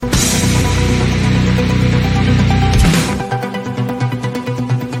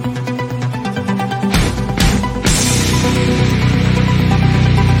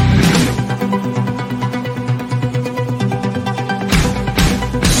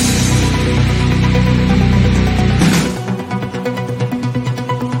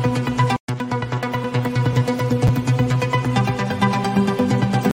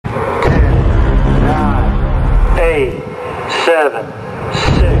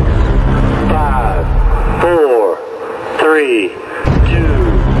3, 2,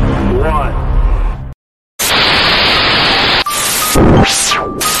 1.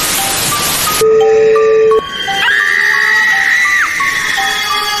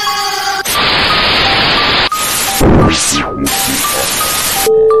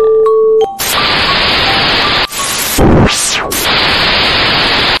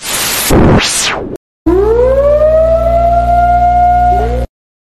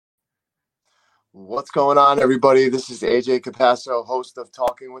 What's going on, everybody? This is AJ Capasso, host of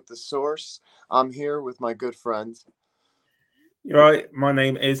Talking with the Source. I'm here with my good friend. You're right. My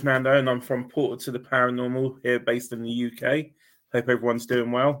name is Nando, and I'm from Portal to the Paranormal here, based in the UK. Hope everyone's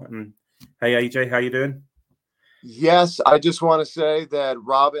doing well. And hey, AJ, how you doing? Yes, I just want to say that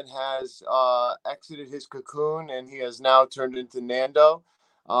Robin has exited his cocoon, and he has now turned into Nando.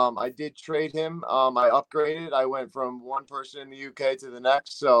 I did trade him. I upgraded. I went from one person in the UK to the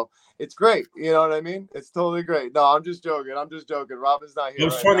next, so it's great. You know what I mean? It's totally great. No, I'm just joking. Robin's not here. I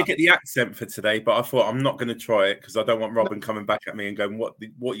was trying to get the accent for today, but I thought I'm not going to try it because I don't want Robin coming back at me and going, "What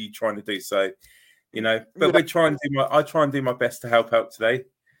are you trying to do?" So, you know, but I try and do my best to help out today.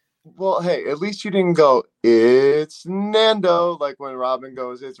 Well, hey, at least you didn't go, "It's Nando," like when Robin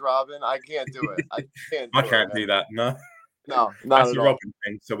goes, "It's Robin." I can't do it. I can't do that. No, not that's at a all. Robin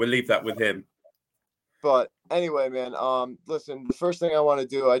thing. So we'll leave that with him. But anyway, man, listen, the first thing I want to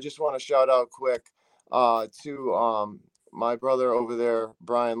do, I just want to shout out quick to my brother over there,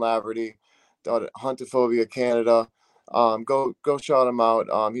 Brian Laverty, down at Huntophobia Canada. Go shout him out.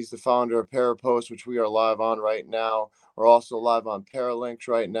 He's the founder of Parapost, which we are live on right now. We're also live on Paralinks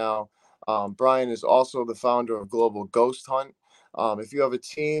right now. Brian is also the founder of Global Ghost Hunt. If you have a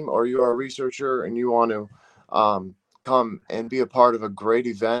team or you are a researcher and you want to come and be a part of a great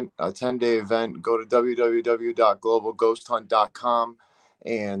event, a 10-day event, go to www.globalghosthunt.com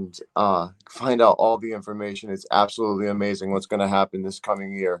and find out all the information. It's absolutely amazing what's going to happen this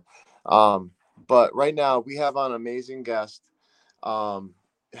coming year. But right now we have an amazing guest.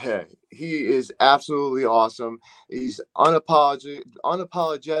 Hey, he is absolutely awesome. He's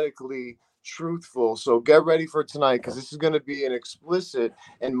unapologetically truthful. So get ready for tonight, because this is going to be an explicit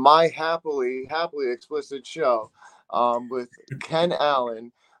and my happily explicit show with Ken Allen,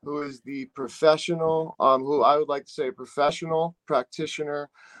 who is the professional, who I would like to say professional practitioner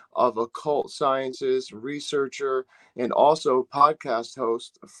of occult sciences, researcher, and also podcast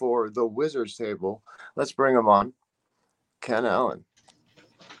host for the Wizard's Table. Let's bring him on. Ken Allen.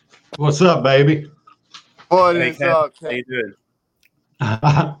 What's up, baby? What is up, Ken? How you doing?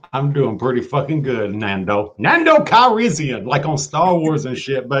 I'm doing pretty fucking good, Nando. Nando Calrissian, like on Star Wars and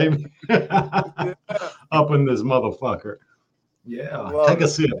shit, baby. Up in this motherfucker. Yeah. Take a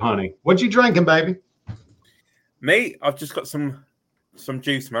sip, honey. What you drinking, baby? Me? I've just got some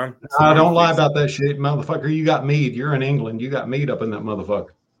juice, man. Don't lie about that shit, motherfucker. You got mead. You're in England. You got mead up in that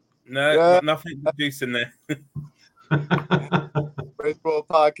motherfucker. No, nothing but juice in there. Baseball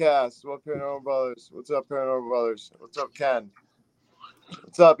podcast. What Paranormal Brothers? What's up, Paranormal Brothers? What's up, Ken?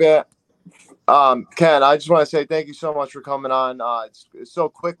 What's up, yeah? Ken, I just want to say thank you so much for coming on. It's so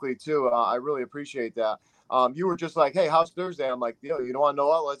quickly too. I really appreciate that. You were just like, "Hey, how's Thursday?" I'm like, "Yo, you don't want to know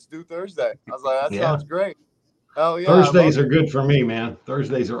what? Let's do Thursday." I was like, "That sounds great." Hell yeah! Thursdays are good for me, man.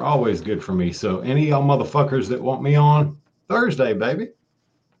 Thursdays are always good for me. So any of y'all motherfuckers that want me on Thursday, baby.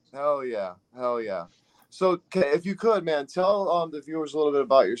 Hell yeah! So, if you could, man, tell the viewers a little bit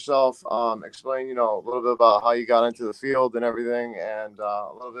about yourself. Explain, a little bit about how you got into the field and everything, and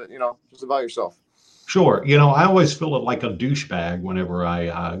a little bit, just about yourself. Sure. I always feel like a douchebag whenever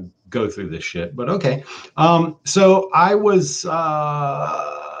I go through this shit, but okay. So I was,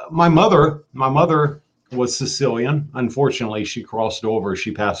 my mother was Sicilian. Unfortunately, she crossed over.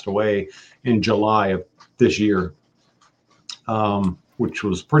 She passed away in July of this year, which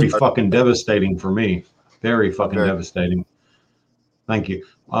was pretty fucking devastating for me. Very fucking devastating. Thank you.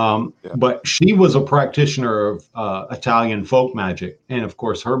 But she was a practitioner of Italian folk magic. And of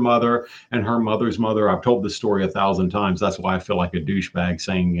course, her mother and her mother's mother, I've told this story 1,000 times. That's why I feel like a douchebag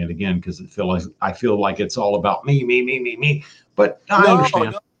saying it again, because I feel like it's all about me. But I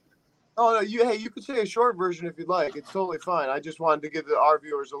understand. No, you could say a short version if you'd like. It's totally fine. I just wanted to give our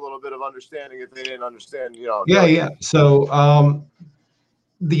viewers a little bit of understanding if they didn't understand, Yeah. So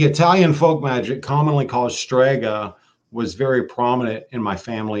the Italian folk magic, commonly called strega, was very prominent in my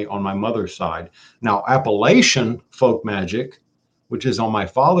family on my mother's side. Now, Appalachian folk magic, which is on my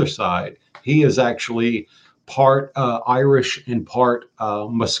father's side, he is actually part Irish and part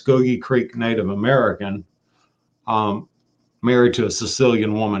Muskogee Creek Native American, married to a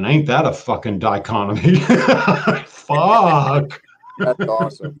Sicilian woman. Ain't that a fucking dichotomy? Fuck. That's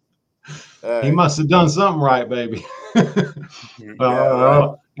awesome. He must have done something right, baby.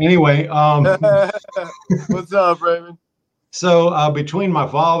 Right. Anyway, what's up, Raymond? So between my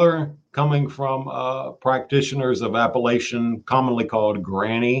father coming from practitioners of Appalachian, commonly called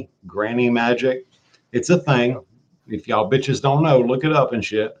granny magic, it's a thing. If y'all bitches don't know, look it up and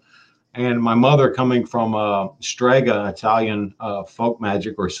shit. And my mother coming from Strega, Italian folk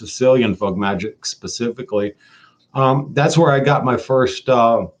magic, or Sicilian folk magic specifically. That's where I got my first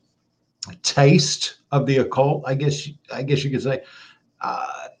taste of the occult, I guess you could say.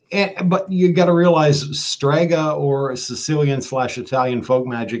 But you got to realize Strega, or Sicilian/Italian folk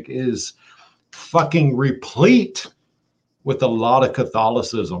magic, is fucking replete with a lot of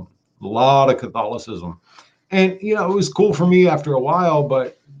Catholicism. And, you know, it was cool for me after a while,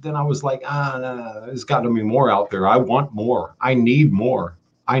 but then I was like, no, there's got to be more out there. I want more. I need more.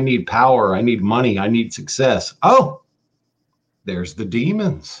 I need power. I need money. I need success. Oh, there's the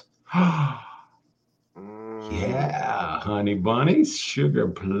demons. Yeah, honey bunnies, sugar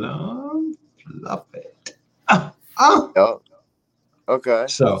plum, fluff it. Okay.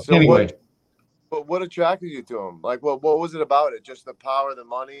 So anyway. What attracted you to him? Like, what was it about it? Just the power, the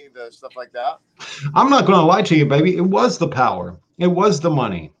money, the stuff like that? I'm not going to lie to you, baby. It was the power. It was the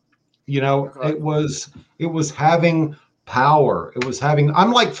money. You know, Okay. it was having power. It was having,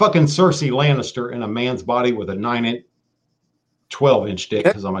 I'm like fucking Cersei Lannister in a man's body with a 9-inch, 12-inch dick,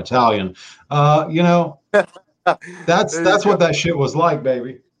 because I'm Italian. You know, that's what that shit was like,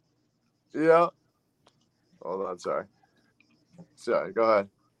 baby. Yeah. Hold on, sorry. Go ahead.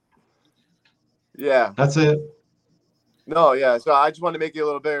 Yeah. That's it. No, yeah. So I just wanted to make you a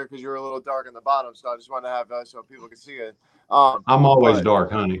little bigger because you're a little dark in the bottom. So I just wanted to have so people can see it. I'm always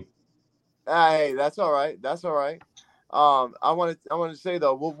dark, honey. Hey, that's all right. That's all right. I wanted to say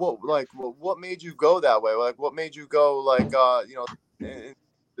though, what made you go that way? Like, what made you go like you know, in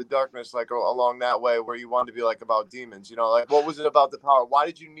the darkness, like along that way where you wanted to be like about demons? You know, like what was it about the power? Why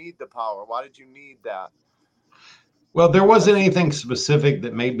did you need the power? Why did you need that? Well, there wasn't anything specific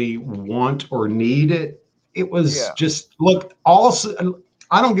that made me want or need it. It was just, look, also,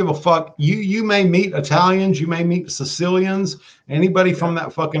 I don't give a fuck. You may meet Italians, you may meet Sicilians, anybody from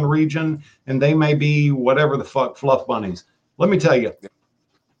that fucking region, and they may be whatever the fuck, fluff bunnies. Let me tell you,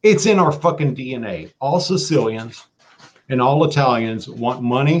 it's in our fucking DNA. All Sicilians and all Italians want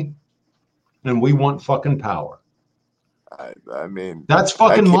money, and we want fucking power. I mean, that's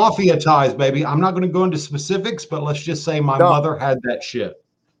fucking mafia ties, baby. I'm not going to go into specifics, but let's just say my mother had that shit.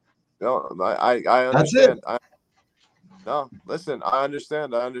 No, I understand. That's it. No, listen, I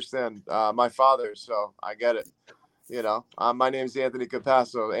understand. My father, so I get it. You know, my name's Anthony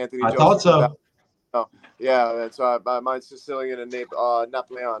Capasso. Anthony. I thought so. Capasso. Oh, yeah, and so mine's Sicilian and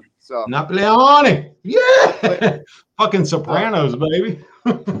Napoleon. So Napoleone, yeah, fucking Sopranos, baby.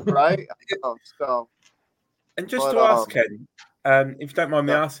 Right. So. And just to ask Ken, if you don't mind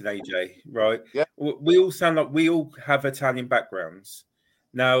me asking, AJ, right? Yeah. We all sound like we all have Italian backgrounds.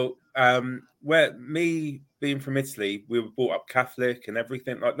 Now, where me being from Italy, we were brought up Catholic and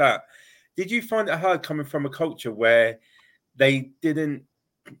everything like that. Did you find it hard coming from a culture where they didn't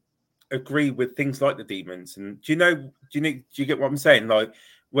agree with things like the demons? And do you get what I'm saying? Like,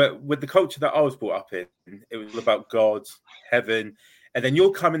 with the culture that I was brought up in, it was about God, heaven, and then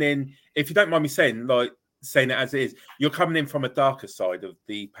you're coming in. If you don't mind me saying it as it is, you're coming in from a darker side of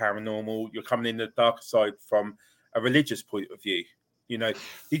the paranormal. You're coming in the darker side from a religious point of view. You know,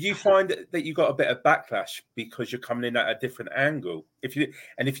 did you find that you got a bit of backlash because you're coming in at a different angle? If you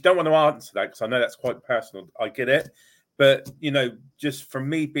don't want to answer that, because I know that's quite personal, I get it. But you know, just from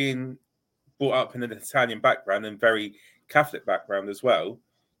me being brought up in an Italian background and very Catholic background as well,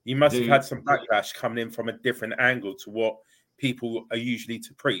 you must have had some backlash coming in from a different angle to what people are usually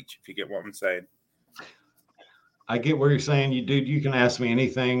to preach. If you get what I'm saying. I get what you're saying. You can ask me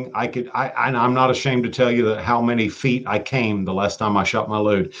anything. I'm not ashamed to tell you that how many feet I came the last time I shot my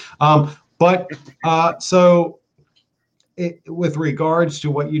load. With regards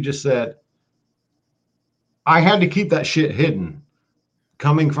to what you just said, I had to keep that shit hidden.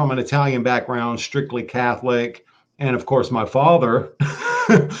 Coming from an Italian background, strictly Catholic, and of course my father,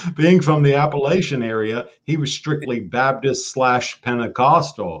 being from the Appalachian area, he was strictly Baptist /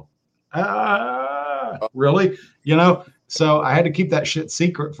 Pentecostal. Really? You know, so I had to keep that shit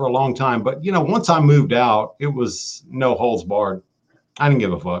secret for a long time. But, you know, once I moved out, it was no holds barred. I didn't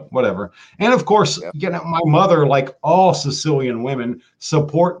give a fuck, whatever. And of course, my mother, like all Sicilian women,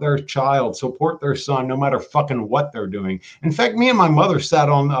 support their child, support their son, no matter fucking what they're doing. In fact, me and my mother sat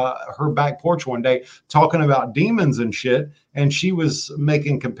on her back porch one day talking about demons and shit. And she was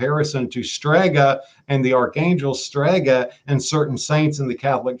making comparison to Strega and the Archangel Strega and certain saints in the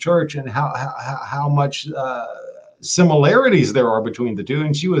Catholic Church and how much similarities there are between the two.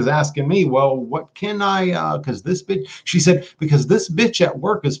 And she was asking me, well, what can I, because this bitch, she said, because this bitch at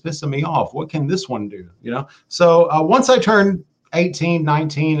work is pissing me off. What can this one do? You know? So once I turned 18,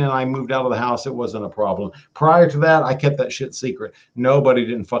 19, and I moved out of the house, it wasn't a problem. Prior to that, I kept that shit secret. Nobody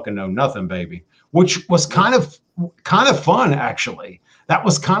didn't fucking know nothing, baby, which was kind of fun, actually. That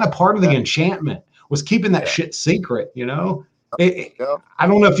was kind of part of the enchantment, was keeping that shit secret, you know? I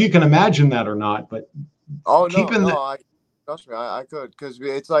don't know if you can imagine that or not, but trust me, I could, because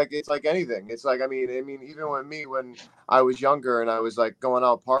it's like anything. It's like, I mean, even when I was younger and I was like going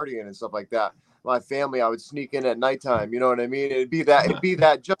out partying and stuff like that, my family, I would sneak in at nighttime. You know what I mean? It'd be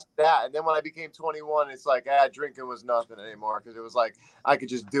just that. And then when I became 21, it's like, drinking was nothing anymore, because it was like I could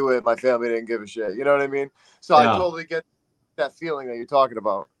just do it. My family didn't give a shit. You know what I mean? So I totally get that feeling that you're talking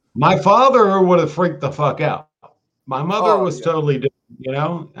about. My father would have freaked the fuck out. My mother was totally different, you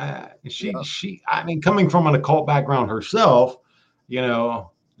know. She, I mean, coming from an occult background herself, you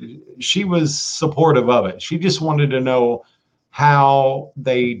know, she was supportive of it. She just wanted to know how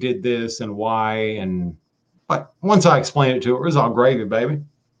they did this and why. But once I explained it to her, it was all gravy, baby.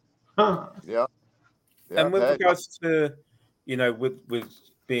 Yeah. And with regards to, you know, with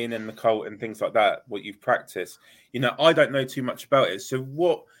being in the cult and things like that, what you've practiced, you know, I don't know too much about it. So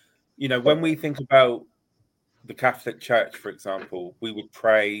what, you know, when we think about the Catholic Church, for example, we would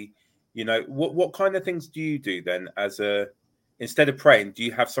pray, you know, what kind of things do you do then instead of praying, do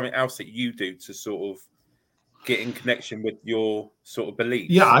you have something else that you do to sort of get in connection with your sort of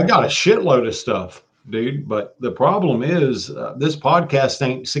beliefs? Yeah, I got a shitload of stuff, dude. But the problem is this podcast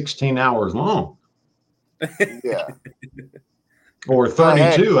ain't 16 hours long. Yeah. Or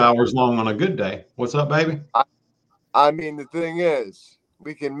 32 hours long on a good day. What's up, baby? I mean, the thing is,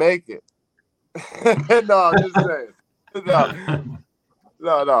 we can make it. No, I'm just saying.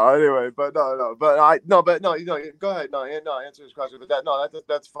 No. Anyway, but no. You know, go ahead. No, answer his question. But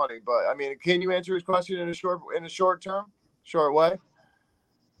that's funny. But I mean, can you answer his question in a short way?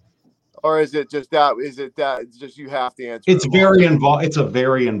 Or is it just that? It's just you have to answer? It's very involved. It's a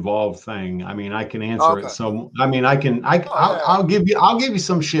very involved thing. I mean, I can answer it. So I mean, I'll give you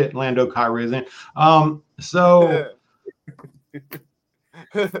some shit, Lando Calrissian. So.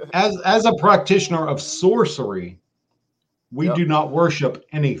 As a practitioner of sorcery, we do not worship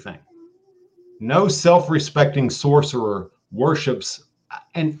anything. No self-respecting sorcerer worships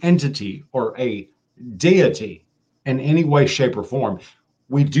an entity or a deity in any way, shape, or form.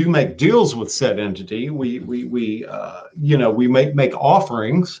 We do make deals with said entity. We make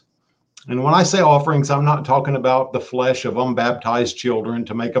offerings. And when I say offerings, I'm not talking about the flesh of unbaptized children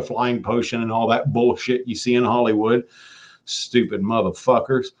to make a flying potion and all that bullshit you see in Hollywood. Stupid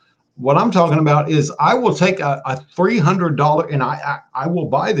motherfuckers. What I'm talking about is I will take a $300 and I will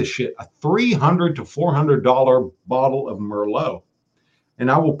buy this shit, a $300 to $400 bottle of Merlot. And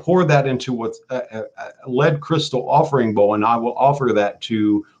I will pour that into what's a lead crystal offering bowl. And I will offer that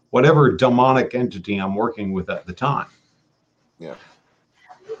to whatever demonic entity I'm working with at the time. Yeah.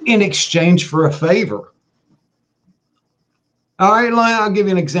 In exchange for a favor. All right, I'll give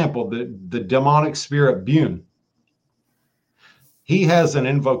you an example. The demonic spirit Bune. He has an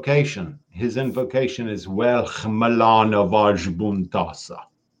invocation. His invocation is Welchmalana Vajbuntasa.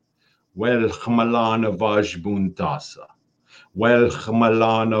 Welchmalana Vajbuntasa.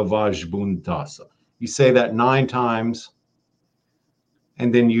 Welchmalana Vajbuntasa. You say that 9 times,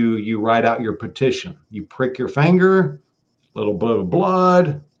 and then you write out your petition. You prick your finger, a little bit of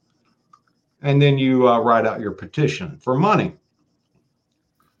blood, and then you write out your petition for money.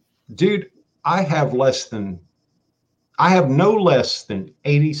 Dude, I have no less than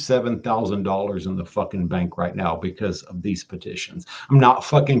 $87,000 in the fucking bank right now because of these petitions. I'm not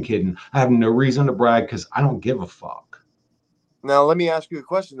fucking kidding. I have no reason to brag because I don't give a fuck. Now, let me ask you a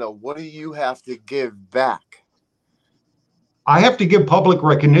question, though. What do you have to give back? I have to give public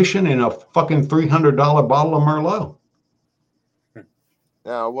recognition in a fucking $300 bottle of Merlot.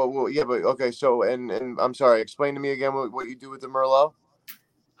 Now, well, yeah, but okay. So, and I'm sorry. Explain to me again what you do with the Merlot.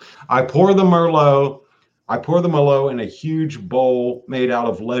 I pour the Merlot in a huge bowl made out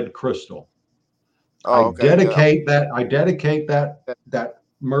of lead crystal. I dedicate that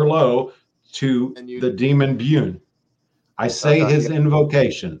Merlot to the demon Bune. I say his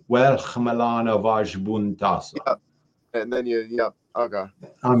invocation. Welchmalana Vajbuntasa. And then Okay.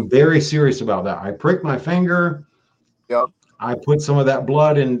 I'm very serious about that. I prick my finger. Yep. I put some of that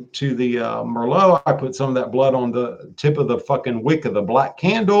blood into the Merlot. I put some of that blood on the tip of the fucking wick of the black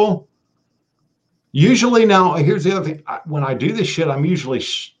candle. Usually, now, here's the other thing. When I do this shit, I'm usually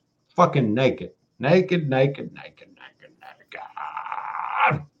fucking naked. Naked.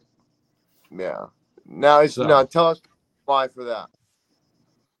 Yeah. Now, now tell us why for that.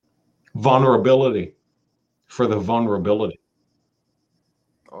 Vulnerability. For the vulnerability.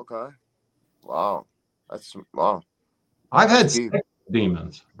 Okay. Wow. Wow. I've had sex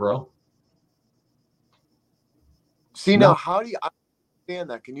demons, bro. See, now, how do you understand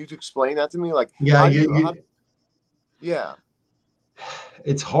that? Can you explain that to me? Like, yeah, yeah.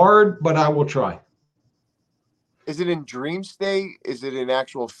 It's hard, but I will try. Is it in dream state? Is it in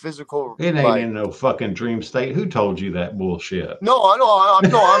actual physical? It ain't in no fucking dream state. Who told you that bullshit? No, I know. I'm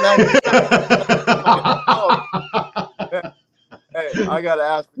Hey, I gotta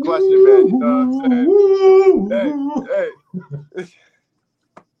ask the question, man. You know what I'm saying? Hey.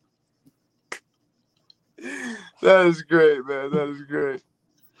 That is great, man. That is great.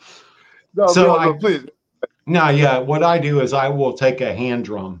 No, so please. No, yeah. What I do is I will take a hand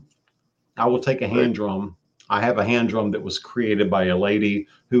drum. I have a hand drum that was created by a lady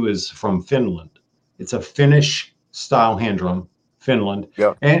who is from Finland. It's a Finnish style hand drum, Finland.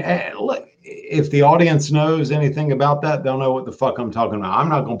 Yeah. And look, if the audience knows anything about that, they'll know what the fuck I'm talking about. I'm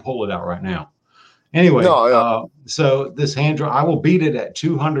not going to pull it out right now. Anyway, so this hand drum, I will beat it at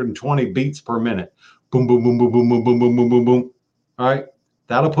 220 beats per minute. Boom, boom, boom, boom, boom, boom, boom, boom, boom, boom, boom. All right.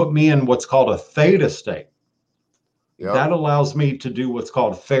 That'll put me in what's called a theta state. Yep. That allows me to do what's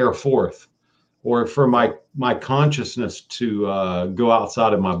called fair fourth, or for my consciousness to go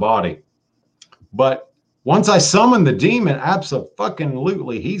outside of my body. But once I summon the demon,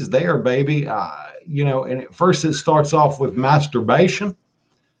 absolutely, he's there, baby. And at first it starts off with masturbation,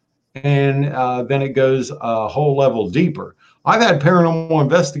 and then it goes a whole level deeper. I've had paranormal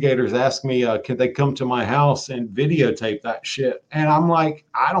investigators ask me, can they come to my house and videotape that shit? And I'm like,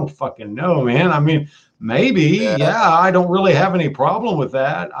 I don't fucking know, man. I mean, maybe, yeah, I don't really have any problem with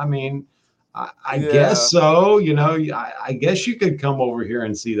that. I mean, I guess so. I guess you could come over here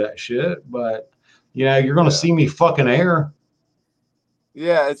and see that shit, but you're going to see me fucking air.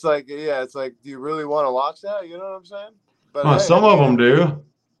 Yeah, it's like, do you really want to watch that? You know what I'm saying? But some of them do.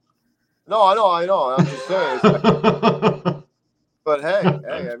 No, I know. I'm just saying. But hey,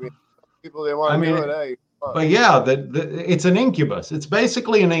 I mean, people, they want to do it. Hey, but yeah, it's an incubus. It's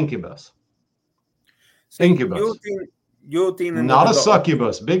basically an incubus. So incubus. You're dealing not with a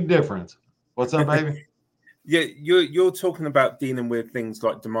succubus. Big difference. What's up, baby? Yeah, you're talking about dealing with things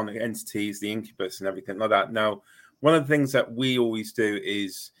like demonic entities, the incubus, and everything like that. Now, one of the things that we always do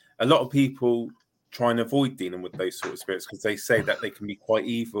is a lot of people try and avoid dealing with those sort of spirits because they say that they can be quite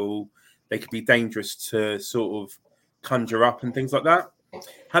evil, they can be dangerous to sort of conjure up and things like that.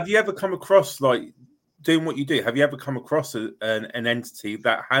 Have you ever come across, like, doing what you do? Have you ever come across an entity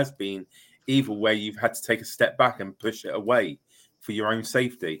that has been evil where you've had to take a step back and push it away for your own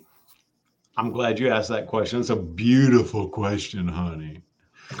safety? I'm glad you asked that question. It's a beautiful question, honey.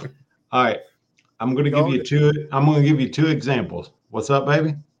 All right. I'm going to give you two examples. What's up,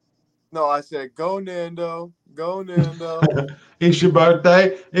 baby? No, I said, go Nando. Go Nando. It's your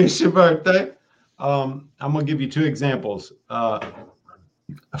birthday. I'm going to give you two examples.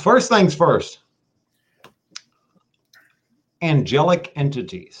 First things first. Angelic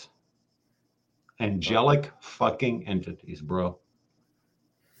entities. Angelic fucking entities, bro.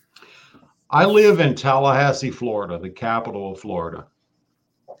 I live in Tallahassee, Florida, the capital of Florida.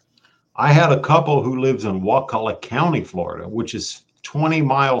 I had a couple who lives in Wakulla County, Florida, which is 20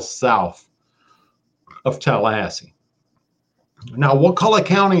 miles south of Tallahassee. Now, Wakulla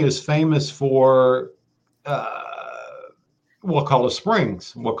County is famous for Wakulla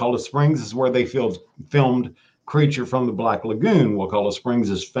Springs. Wakulla Springs is where they filmed Creature from the Black Lagoon. Wakulla Springs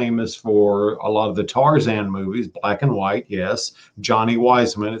is famous for a lot of the Tarzan movies, black and white, yes, Johnny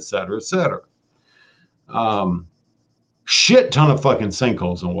Weissman, et cetera, et cetera. Shit ton of fucking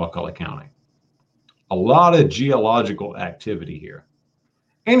sinkholes in Wakulla County. A lot of geological activity here.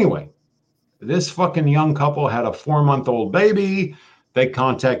 Anyway, this fucking young couple had a 4-month-old baby. They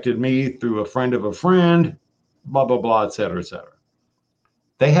contacted me through a friend of a friend, blah, blah, blah, et cetera, et cetera.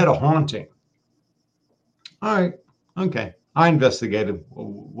 They had a haunting. All right. Okay. I investigated.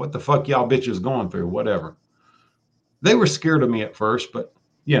 What the fuck y'all bitches going through? Whatever. They were scared of me at first, but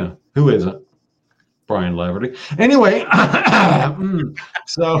yeah, who isn't? Brian Laverty. Anyway,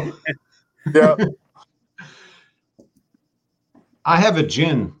 so yeah. I have a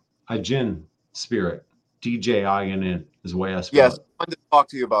jinn spirit. DJINN is the way I spell it. wanted to talk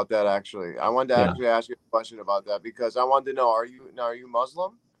to you about that. Actually, I wanted to actually ask you a question about that because I wanted to know: Are you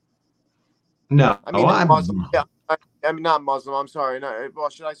Muslim? No, I mean, I'm Muslim. Yeah, I mean not Muslim. I'm sorry. Well,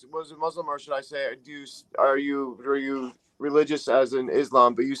 was it Muslim or should I say? Are you religious as in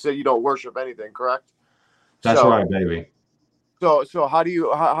Islam? But you said you don't worship anything, correct? That's right, baby. So how do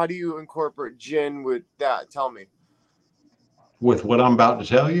you incorporate jinn with that? Tell me. With what I'm about to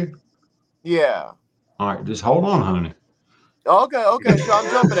tell you? Yeah. All right, just hold on, honey. Okay. So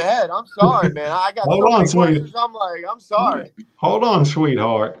I'm jumping ahead. I'm sorry, man. I got Hold so on, many sweetie. questions. I'm sorry. Hold on,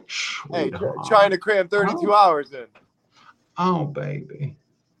 sweetheart. Hey, trying to cram 32 hours in. Oh, baby.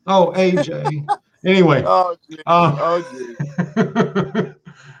 Oh, AJ. Anyway. Oh, geez.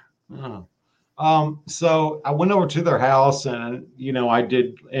 So I went over to their house and, I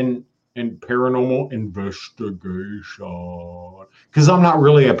did in paranormal investigation because I'm not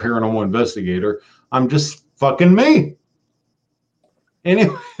really a paranormal investigator. I'm just fucking me.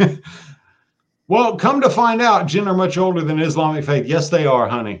 Anyway, well, come to find out, jinn are much older than Islamic faith. Yes, they are,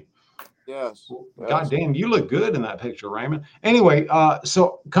 honey. Yes. God damn, you look good in that picture, Raymond. Anyway,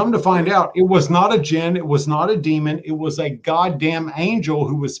 so come to find out, it was not a jinn, it was not a demon, it was a goddamn angel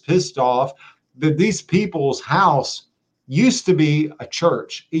who was pissed off that these people's house used to be a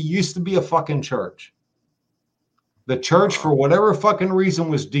church. It used to be a fucking church. The church, for whatever fucking reason,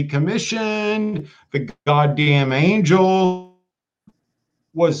 was decommissioned. The goddamn angel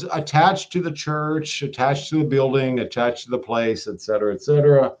was attached to the church, attached to the building, attached to the place, et cetera, et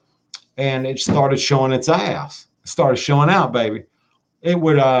cetera. And it started showing its ass. It started showing out, baby. It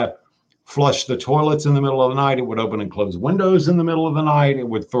would flush the toilets in the middle of the night. It would open and close windows in the middle of the night. It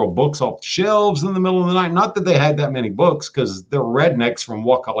would throw books off the shelves in the middle of the night. Not that they had that many books, because they're rednecks from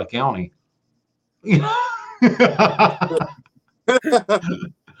Wakulla County. It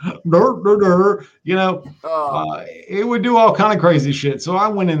would do all kind of crazy shit. So I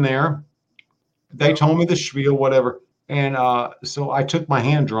went in there. They told me the spiel, whatever. And so I took my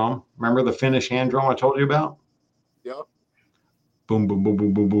hand drum. Remember the Finnish hand drum I told you about? Yep. Boom, boom, boom,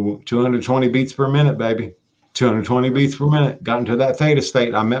 boom, boom, boom. 220 beats per minute, baby. 220 beats per minute. Got into that theta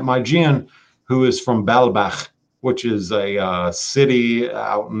state. I met my jinn, who is from Baalbek, which is a city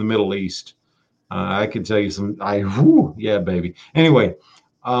out in the Middle East. I could tell you some. Yeah, baby. Anyway,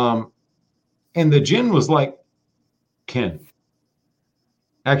 and the jinn was like, Ken.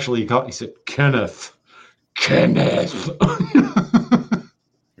 Actually, he said, Kenneth.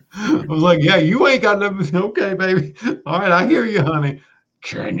 I was like, yeah, you ain't got nothing. Okay, baby. All right, I hear you, honey.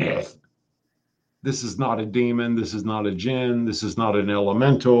 Kenneth. This is not a demon. This is not a jinn. This is not an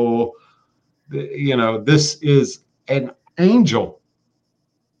elemental. This is an angel.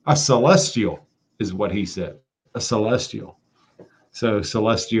 A celestial is what he said. A celestial. So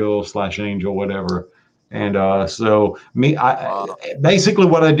celestial / angel, whatever. And so basically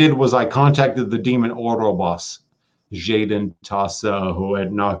what I did was I contacted the demon Orobas. Jaden Tasa, who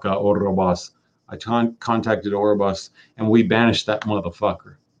had Naka Orobas. I contacted Orobas and we banished that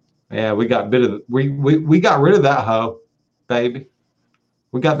motherfucker. Yeah, we got we got rid of that hoe, baby.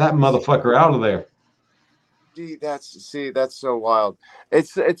 We got that motherfucker out of there. That's so wild.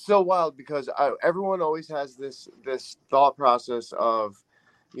 It's so wild because everyone always has this thought process of,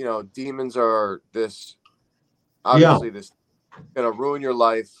 demons are this, obviously this gonna ruin your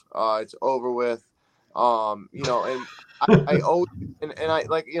life. It's over with. And I always and I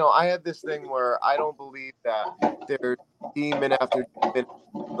like, I have this thing where I don't believe that there's demon after demon,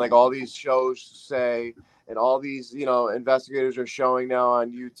 like all these shows say. And all these, investigators are showing now on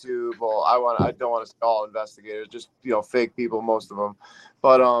YouTube. Well, I don't want to say all investigators, just, fake people, most of them.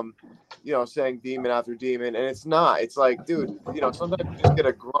 But, saying demon after demon. And it's not. It's like, dude, sometimes you just get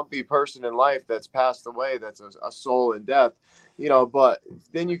a grumpy person in life that's passed away, that's a soul in death, but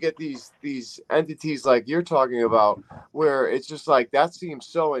then you get these entities like you're talking about, where it's just like, that seems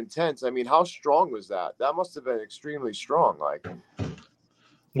so intense. I mean, how strong was that? That must have been extremely strong. Like,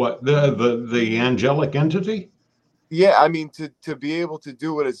 what, the angelic entity? Yeah, I mean, to be able to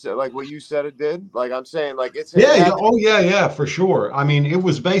do what it said, like what you said it did. Like I'm saying, like yeah, for sure. I mean, it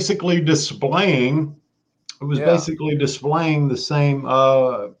was basically displaying. It was basically displaying the same,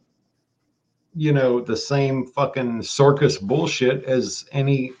 the same fucking circus bullshit as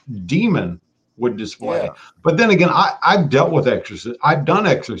any demon would display. Yeah. But then again, I've dealt with exorcisms. I've done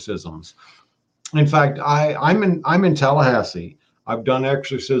exorcisms. In fact, I'm in Tallahassee. I've done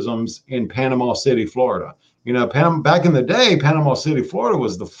exorcisms in Panama City, Florida. Back in the day, Panama City, Florida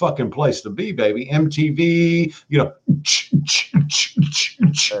was the fucking place to be, baby. MTV,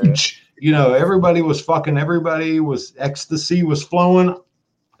 everybody was fucking, ecstasy was flowing.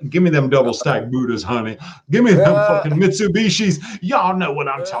 Give me them double stack Buddhas, honey. Give me them fucking Mitsubishis. Y'all know what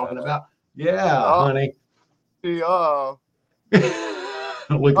I'm talking about. Yeah, honey. Oh. Look at that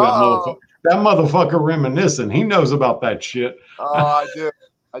motherfucker. That motherfucker reminiscing. He knows about that shit. Oh,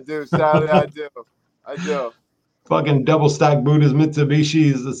 I do. Sadly, I do. Fucking double stack Buddhas,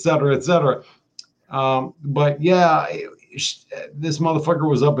 Mitsubishis, et cetera, et cetera. But yeah, this motherfucker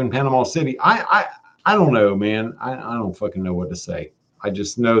was up in Panama City. I don't know, man. I don't fucking know what to say. I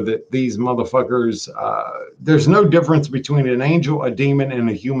just know that these motherfuckers, there's no difference between an angel, a demon, and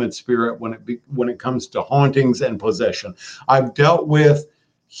a human spirit when it comes to hauntings and possession. I've dealt with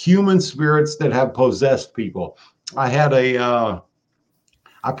human spirits that have possessed people. I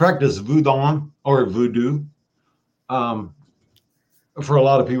practiced voodoo. For a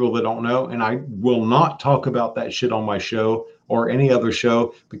lot of people that don't know, and I will not talk about that shit on my show or any other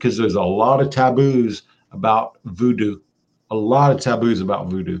show because there's a lot of taboos about voodoo. And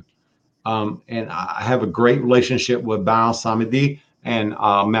I have a great relationship with Baal Samedi and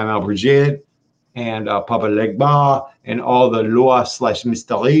Mama Brigitte and Papa Legba and all the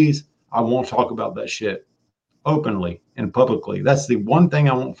lois/mysteries. I won't talk about that shit openly and publicly. That's the one thing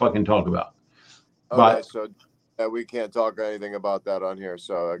I won't fucking talk about. Okay, so we can't talk anything about that on here.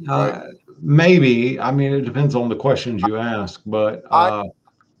 So right? Maybe. I mean, it depends on the questions you ask, but I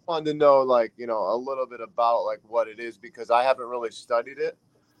wanted to know, like, a little bit about like what it is because I haven't really studied it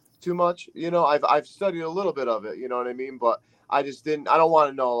too much. I've studied a little bit of it. You know what I mean? But I just didn't. I don't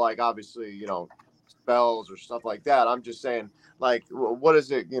want to know, like, obviously, spells or stuff like that. I'm just saying, like, what is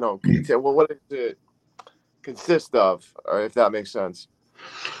it? What does it consist of, or if that makes sense.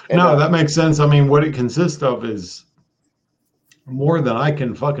 No, that makes sense. I mean, what it consists of is more than I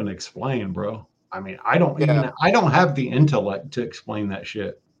can fucking explain, bro. I mean, I don't have the intellect to explain that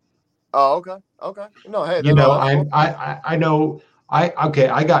shit. Oh, okay. No, hey, I know.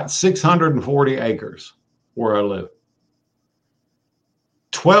 I got 640 acres where I live.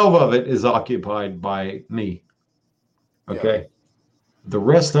 12 of it is occupied by me. Okay. Yeah. The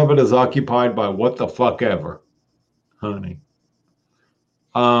rest of it is occupied by what the fuck ever, honey.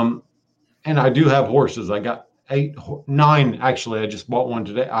 And I do have horses. I got 9, actually. I just bought one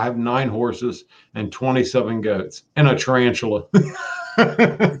today. I have 9 horses and 27 goats and a tarantula. Dude,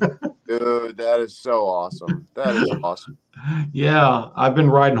 that is so awesome. That is awesome. Yeah, I've been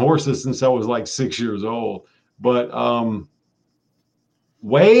riding horses since I was like 6 years old. But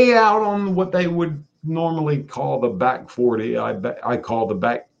way out on what they would normally call the back 40, I call the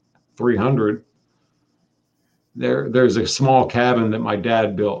back 300. There's a small cabin that my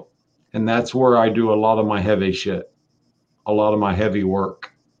dad built, and that's where I do a lot of my heavy shit, a lot of my heavy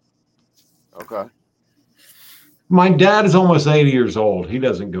work. Okay. My dad is almost 80 years old. He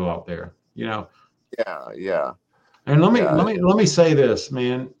doesn't go out there, Yeah. And let me say this,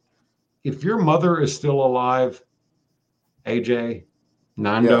 man. If your mother is still alive, AJ,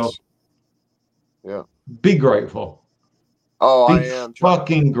 Nando, yes. Yeah. Be grateful. Oh, I am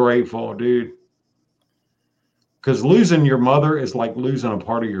fucking grateful, dude. Because losing your mother is like losing a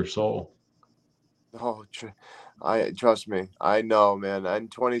part of your soul. Oh, trust me. I know, man. In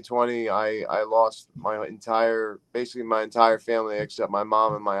 2020, I lost basically my entire family except my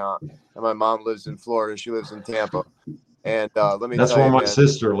mom and my aunt. And my mom lives in Florida. She lives in Tampa. And let me tell you, that's where my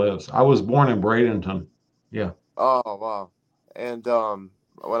sister lives. I was born in Bradenton. Yeah. Oh, wow. And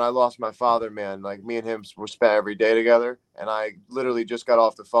when I lost my father, man, like me and him were spent every day together. And I literally just got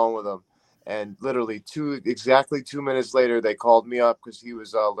off the phone with him. And literally exactly 2 minutes later, they called me up because he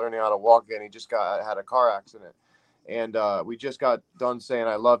was learning how to walk again. He just had a car accident. And we just got done saying,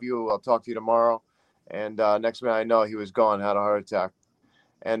 I love you. I'll talk to you tomorrow. And next minute I know he was gone, had a heart attack.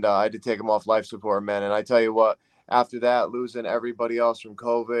 And I had to take him off life support, man. And I tell you what, after that, losing everybody else from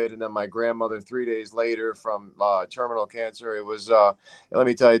COVID, and then my grandmother 3 days later from terminal cancer, it was, let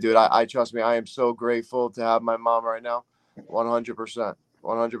me tell you, dude, I trust me, I am so grateful to have my mom right now. 100%,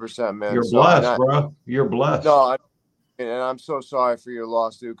 man. You're blessed, bro. You're blessed. No, and I'm so sorry for your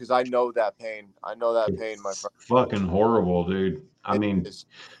loss, dude, because I know that pain. I know that pain, my friend. Fucking horrible, dude. I mean,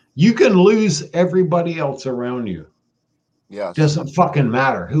 you can lose everybody else around you. Yes. Doesn't fucking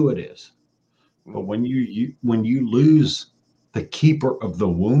matter who it is. But when you lose the keeper of the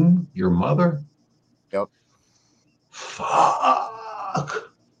womb, your mother. Yep.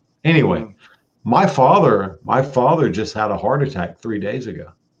 Fuck. Anyway, my father just had a heart attack 3 days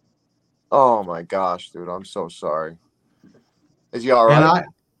ago. Oh my gosh, dude, I'm so sorry. Is he all right?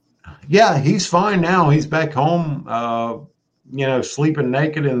 Yeah, he's fine now. He's back home, sleeping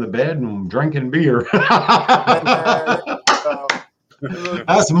naked in the bed and drinking beer.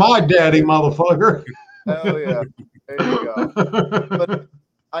 That's my daddy, motherfucker. Hell yeah. There you go.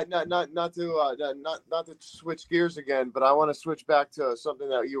 not to switch gears again, but I want to switch back to something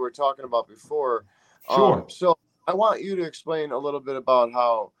that you were talking about before. Sure. So I want you to explain a little bit about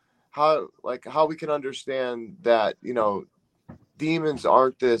how we can understand that, demons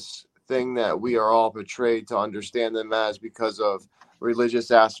aren't this thing that we are all portrayed to understand them as because of religious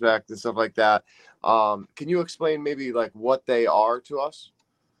aspect and stuff like that. Can you explain maybe like what they are to us?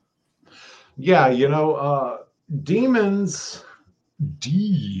 Yeah, demons.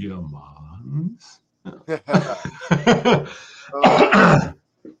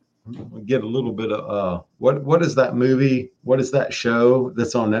 Get a little bit of what is that movie? What is that show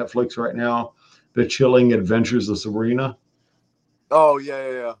that's on Netflix right now? The Chilling Adventures of Sabrina. Oh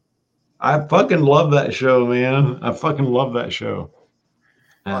yeah. I fucking love that show, man. I fucking love that show.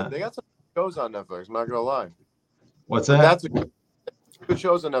 They got some shows on Netflix. I'm not gonna lie. What's But that? that's a good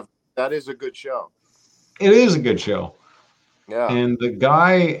shows on Netflix. That is a good show. It is a good show. Yeah. And the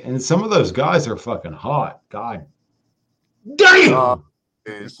guy, and some of those guys are fucking hot. God damn.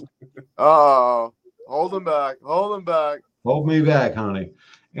 Hold them back. Hold me back, honey.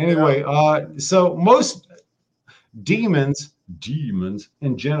 Anyway, so most demons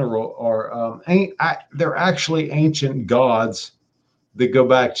in general are they're actually ancient gods that go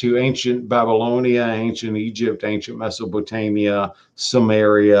back to ancient Babylonia, ancient Egypt, ancient Mesopotamia,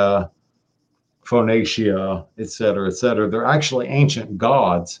 Sumeria, Phoenicia, etc., etc. They're actually ancient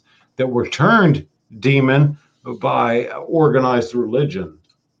gods that were turned demon by organized religion.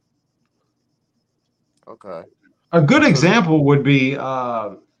 Okay. A good example would be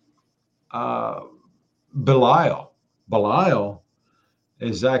Belial. Belial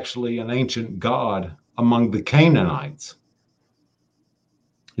is actually an ancient god among the Canaanites.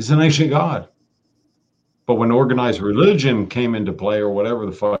 He's an ancient god. But when organized religion came into play, or whatever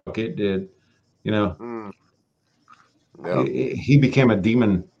the fuck it did, he became a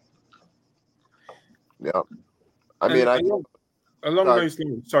demon. Yeah. I mean, along those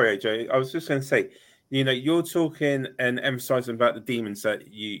lines, sorry, AJ, I was just going to say, you're talking and emphasizing about the demons that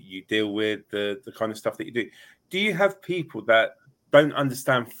you deal with, the kind of stuff that you do. Do you have people that don't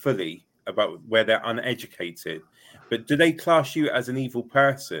understand fully about where they're uneducated, but do they class you as an evil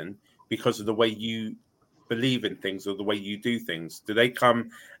person because of the way you believe in things or the way you do things? Do they come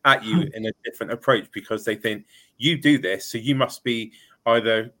at you in a different approach because they think you do this, so you must be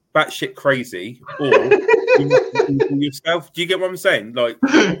either batshit crazy or you must be evil yourself? Do you get what I'm saying? Like,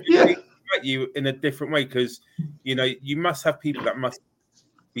 Yeah. they come at you in a different way because you must have people that must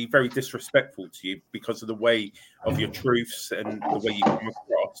be very disrespectful to you because of the way of your truths and the way you come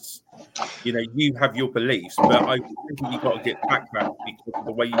across. You have your beliefs, but I think you got to get backlash because of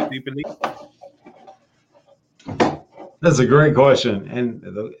the way you do believe. That's a great question, and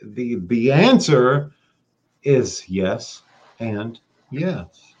the answer is yes and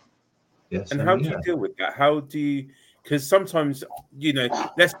yes. Yes, And how do you deal with that? How do you? Because sometimes,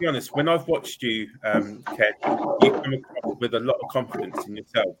 let's be honest. When I've watched you, Ken, you come across with a lot of confidence in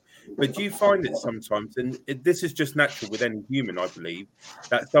yourself. But do you find it sometimes, and this is just natural with any human, I believe,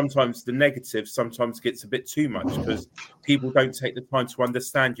 that sometimes the negative sometimes gets a bit too much because people don't take the time to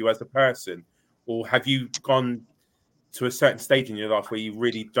understand you as a person? Or have you gone to a certain stage in your life where you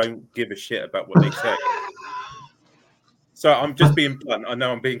really don't give a shit about what they say? So I'm just being blunt. I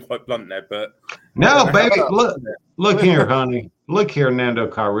know I'm being quite blunt there, but no, baby, look here, honey. Look here, Nando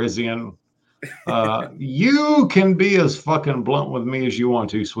Calrissian. You can be as fucking blunt with me as you want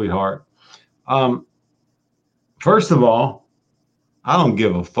to, sweetheart. First of all, I don't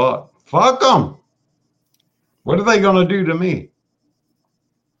give a fuck. Fuck them. What are they gonna do to me?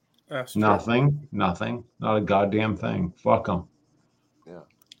 Nothing. Not a goddamn thing. Fuck them. Yeah.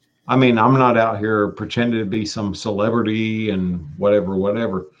 I mean, I'm not out here pretending to be some celebrity and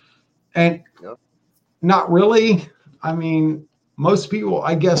whatever. And not really. I mean, most people,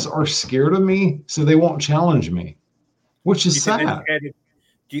 I guess, are scared of me, so they won't challenge me, which is sad. Do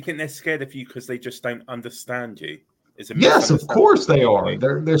you think they're scared of you because they just don't understand you? Yes, of course they are.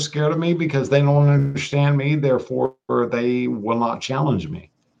 They're scared of me because they don't understand me. Therefore, they will not challenge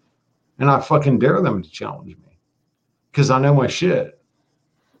me. And I fucking dare them to challenge me because I know my shit.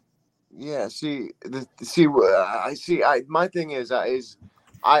 Yeah. My thing is I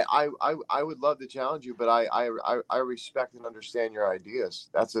would love to challenge you, but I respect and understand your ideas.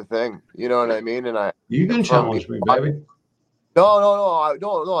 That's the thing. You know what I mean? And you can challenge me, baby.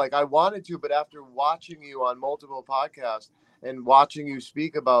 No. Like I wanted to, but after watching you on multiple podcasts and watching you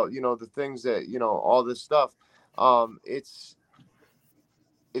speak about, the things that, all this stuff,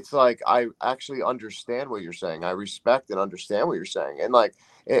 it's like I actually understand what you're saying. I respect and understand what you're saying. And like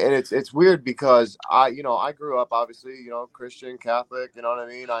and it's weird because I grew up obviously, Christian, Catholic, you know what I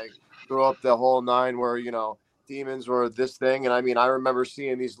mean? I grew up the whole nine where, demons were this thing. And I mean, I remember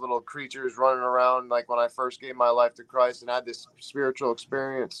seeing these little creatures running around like when I first gave my life to Christ and had this spiritual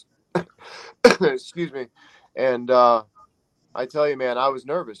experience. Excuse me. And I tell you, man, I was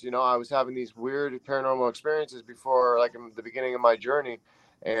nervous. I was having these weird paranormal experiences before, like in the beginning of my journey.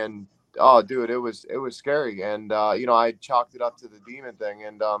 And oh, dude, it was scary. And I chalked it up to the demon thing.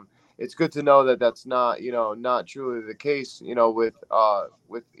 And it's good to know that that's not not truly the case. With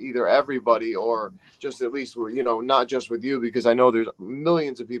either everybody or just at least not just with you, because I know there's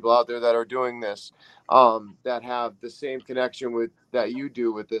millions of people out there that are doing this, that have the same connection with that you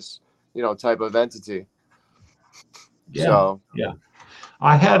do with this type of entity. Yeah. So, yeah.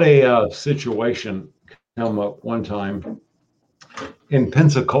 I had a situation come up one time in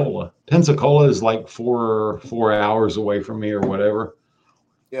Pensacola. Pensacola is like four hours away from me or whatever.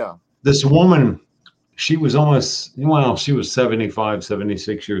 Yeah. This woman, she was she was 75,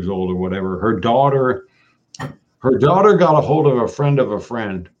 76 years old or whatever. Her daughter got a hold of a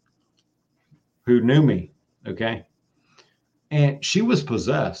friend who knew me. Okay. And she was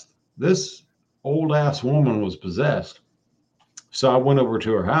possessed. This old ass woman was possessed. So I went over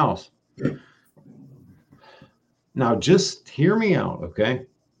to her house. Now, just hear me out, okay?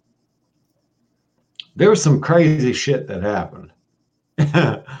 There was some crazy shit that happened.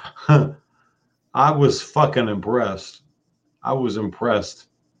 I was fucking impressed. I was impressed.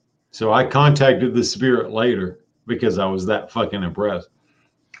 So I contacted the spirit later because I was that fucking impressed.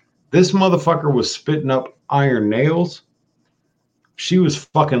 This motherfucker was spitting up iron nails. She was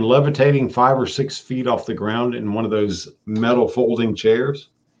fucking levitating 5 or 6 feet off the ground in one of those metal folding chairs.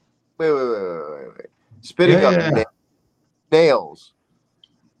 Wait. Spitting up nails.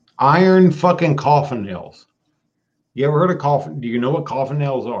 Iron fucking coffin nails. You ever heard of coffin? Do you know what coffin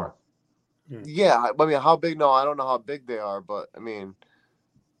nails are? Yeah. I mean, how big? No, I don't know how big they are, but I mean.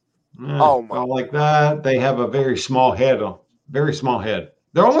 Oh my. Like that. They have a very small head. Very small head.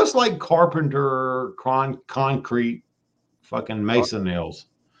 They're almost like carpenter concrete fucking mason nails.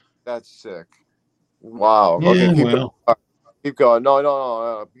 That's sick. Wow. Yeah, okay, keep going.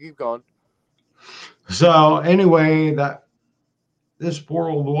 No. Keep going. So anyway, this poor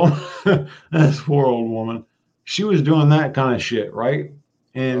old woman, she was doing that kind of shit, right?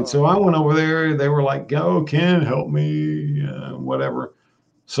 And so I went over there. They were like, "Go, Ken, help me, whatever."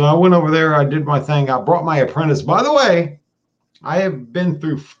 So I went over there. I did my thing. I brought my apprentice. By the way, I have been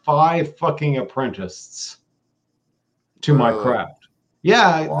through 5 fucking apprentices to my craft.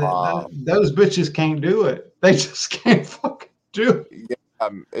 Yeah, wow. those bitches can't do it. They just can't fucking do it. Yeah,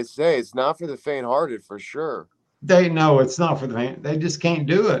 it's not for the faint-hearted for sure. They know it's not for the faint. They just can't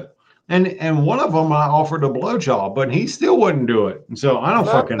do it. And one of them I offered a blowjob, but he still wouldn't do it. And so I don't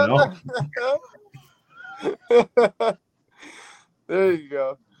fucking know. There you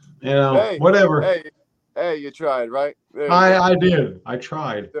go. Whatever. Hey, you tried, right? I did. I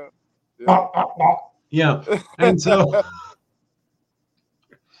tried. Yeah. And so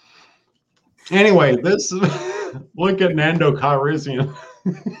anyway, this look at Nando Calrissian.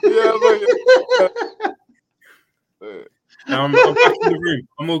 Yeah, look at I'm back in the room.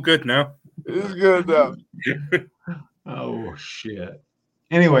 I'm all good now. It's good now. Oh shit.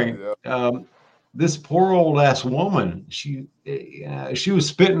 Anyway, this poor old ass woman, she was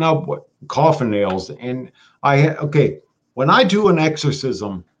spitting up coffin nails, and when I do an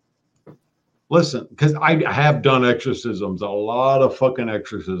exorcism, listen, because I have done exorcisms, a lot of fucking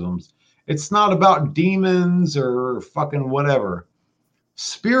exorcisms. It's not about demons or fucking whatever.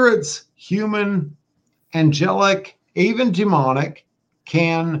 Spirits, human, angelic, even demonic,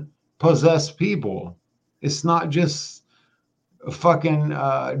 can possess people. It's not just fucking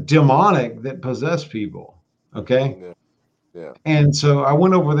demonic that possess people. Okay. Yeah. And so I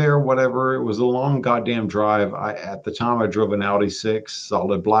went over there, whatever. It was a long goddamn drive. At the time I drove an Audi 6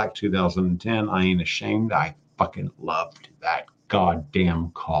 solid black 2010. I ain't ashamed. I fucking loved that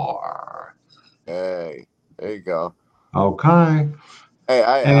goddamn car. Hey, there you go. Okay. Hey,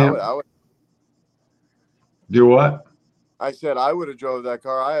 I would do what? I said I would have drove that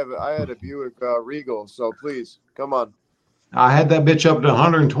car. I had a Buick Regal, so please come on. I had that bitch up to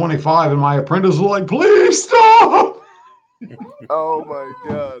 125, and my apprentice was like, "Please stop!" Oh my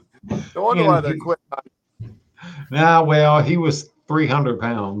god! No wonder why they quit. Nah, well, he was 300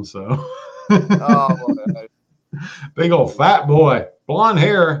 pounds, so. Big old fat boy, blonde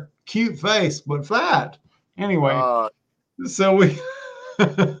hair, cute face, but fat. Anyway, so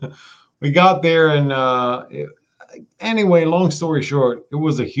we got there, and anyway, long story short, it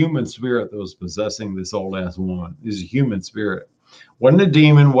was a human spirit that was possessing this old ass woman. It was a human spirit. Wasn't a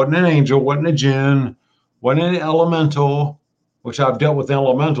demon, wasn't an angel, wasn't a jinn, wasn't an elemental, which I've dealt with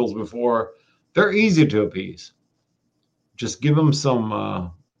elementals before. They're easy to appease. Just give them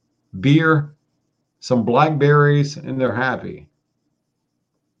some beer, some blackberries, and they're happy.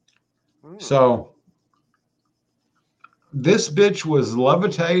 So this bitch was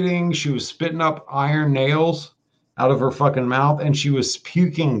levitating. She was spitting up iron nails out of her fucking mouth, and she was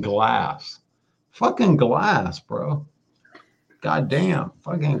puking glass. Fucking glass, bro. God damn,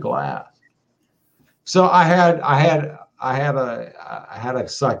 fucking glass. So I had a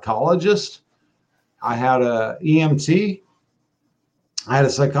psychologist. I had a EMT. I had a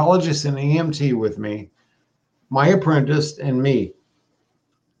psychologist and an EMT with me, my apprentice and me.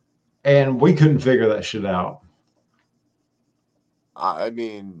 And we couldn't figure that shit out. I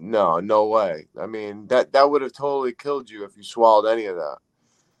mean, no way. I mean, that would have totally killed you if you swallowed any of that.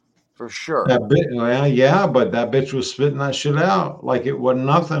 For sure. Well, yeah, but that bitch was spitting that shit out like it wasn't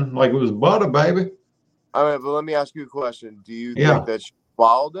nothing, like it was butter, baby. All right, but let me ask you a question. Do you Yeah. think that she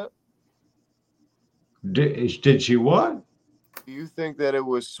swallowed it? Did she what? Do you think that it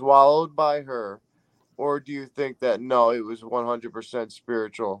was swallowed by her, or do you think that no, it was 100%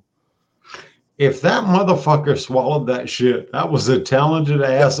 spiritual? If that motherfucker swallowed that shit, that was a talented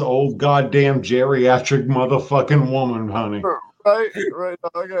ass old goddamn geriatric motherfucking woman, honey. Right.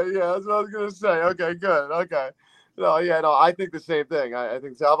 Okay, yeah, that's what I was gonna say. Okay, good. Okay. No, I think the same thing. I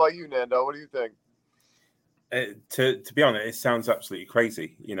think so. How about you, Nando? What do you think? To be honest, it sounds absolutely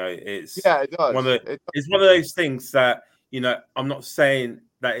crazy. You know, it does. It's one of those things that, you know, I'm not saying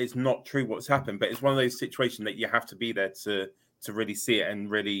that it's not true what's happened, but it's one of those situations that you have to be there to really see it and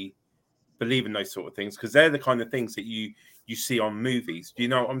really believe in those sort of things, because they're the kind of things that you see on movies. Do you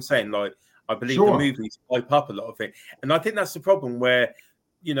know what I'm saying? Like, I believe the movies hype up a lot of it, and I think that's the problem where,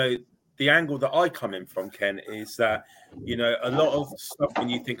 you know, the angle that I come in from, Ken, is that, you know, a lot of stuff when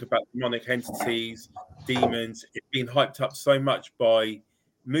you think about demonic entities, demons, it's been hyped up so much by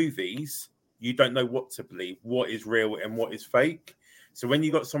movies, you don't know what to believe, what is real and what is fake. So when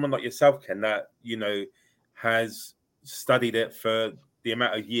you got someone like yourself, Ken, that, you know, has studied it for the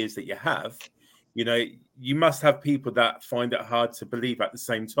amount of years that you have, you know, you must have people that find it hard to believe at the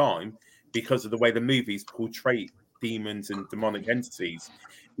same time because of the way the movies portray demons and demonic entities,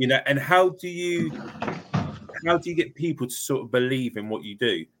 you know. And how do you get people to sort of believe in what you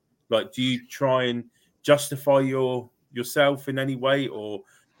do? Like, do you try and justify yourself in any way, or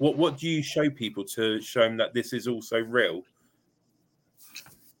what do you show people to show them that this is also real?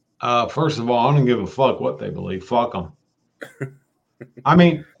 First of all, I don't give a fuck what they believe. Fuck them. I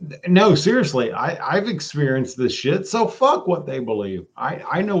mean, no, seriously, I've experienced this shit, so fuck what they believe.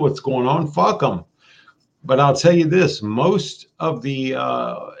 I know what's going on. Fuck them. But I'll tell you this, most of the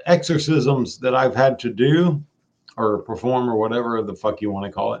exorcisms that I've had to do or perform or whatever the fuck you want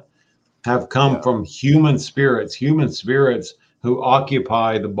to call it have come from human spirits who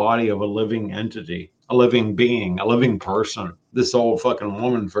occupy the body of a living entity, a living being, a living person. This old fucking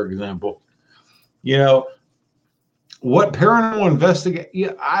woman, for example. You know, what paranormal investigate?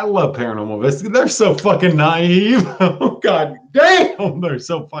 Yeah, I love paranormal investigate. They're so fucking naive. Oh, God damn, they're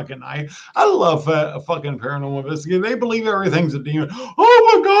so fucking naive. I love fucking paranormal investigate. They believe everything's a demon.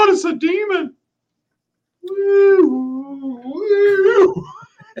 Oh my God, it's a demon.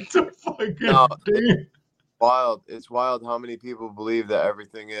 It's a fucking demon. Wild. It's wild how many people believe that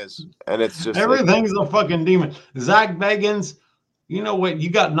everything is, and it's just everything's a fucking demon. Zach Bagans, you know what?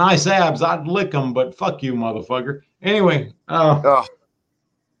 You got nice abs. I'd lick them, but fuck you, motherfucker. Anyway,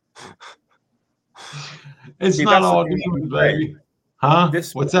 it's not all demons, baby. Huh?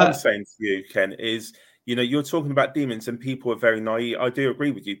 What's that? I'm saying to you, Ken, is, you know, you're talking about demons and people are very naive. I do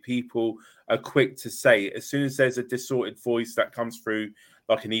agree with you. People are quick to say, as soon as there's a distorted voice that comes through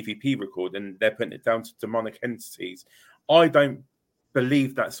like an EVP record and they're putting it down to demonic entities. I don't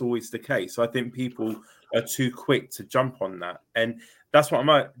believe that's always the case. I think people are too quick to jump on that. And that's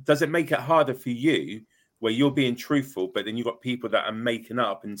what does it make it harder for you where you're being truthful, but then you've got people that are making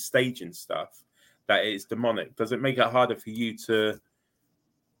up and staging stuff that is demonic? Does it make it harder for you to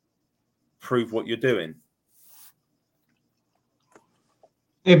prove what you're doing?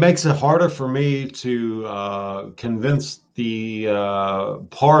 It makes it harder for me to convince the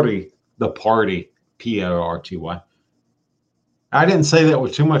party, P-A-R-T-Y. I didn't say that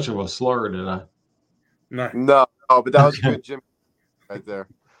with too much of a slur, did I? No, but that was good, Jim, right there.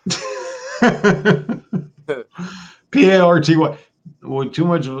 P-A-R-T-Y. With too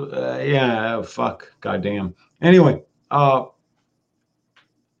much, yeah, fuck, goddamn. Anyway, I'm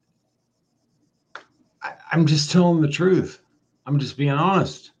just telling the truth. I'm just being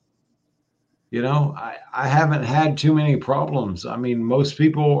honest. You know, I haven't had too many problems. I mean, most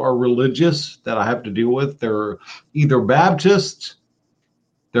people are religious that I have to deal with. They're either Baptist,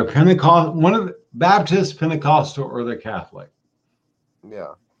 they're Pentecost, one of the Baptist, Pentecostal, or they're Catholic.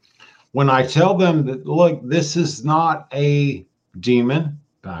 Yeah. When I tell them that, look, this is not a demon,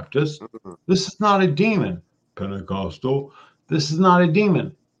 Baptist, this is not a demon, Pentecostal, this is not a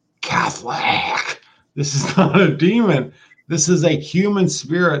demon, Catholic, this is not a demon. This is a human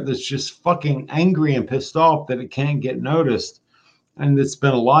spirit that's just fucking angry and pissed off that it can't get noticed and it's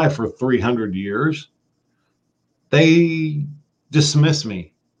been alive for 300 years. They dismiss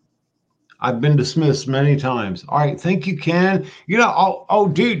me. I've been dismissed many times. All right, think you can? You know, oh,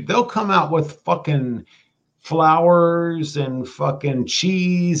 dude, they'll come out with fucking flowers and fucking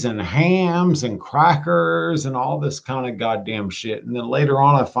cheese and hams and crackers and all this kind of goddamn shit. And then later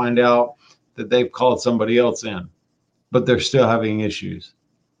on, I find out that they've called somebody else in, but they're still having issues.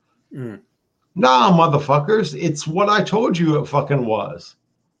 Nah, motherfuckers, it's what I told you it fucking was.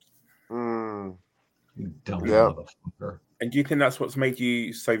 You dumb motherfucker. And do you think that's what's made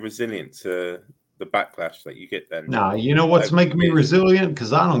you so resilient to the backlash that you get then? Nah, you know what's making me resilient?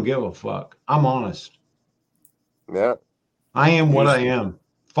 Because I don't give a fuck. I'm honest. Yeah. I am what I am.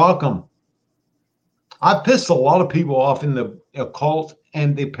 Fuck them. I pissed a lot of people off in the occult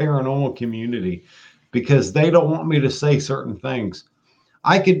and the paranormal community because they don't want me to say certain things.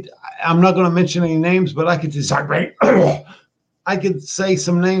 I'm not going to mention any names, but I could just, I could say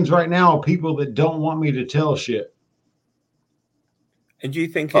some names right now of people that don't want me to tell shit. And do you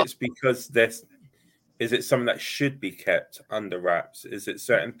think it's because is it something that should be kept under wraps? Is it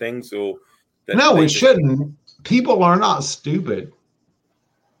certain things or? No, it shouldn't. People are not stupid.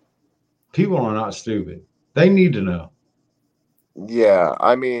 People are not stupid. They need to know. Yeah,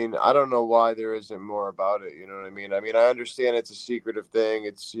 I mean, I don't know why there isn't more about it. You know what I mean? I mean, I understand it's a secretive thing.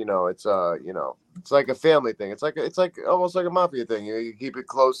 It's it's it's like a family thing. It's like almost like a mafia thing. You keep it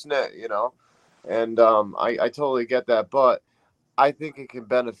close knit. And I totally get that, but I think it can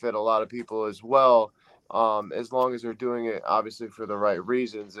benefit a lot of people as well, as long as they're doing it obviously for the right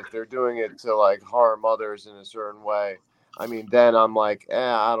reasons. If they're doing it to like harm others in a certain way, I mean, then I'm like,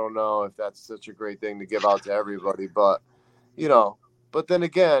 I don't know if that's such a great thing to give out to everybody, but. But then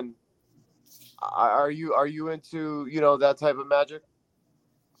again, are you into that type of magic?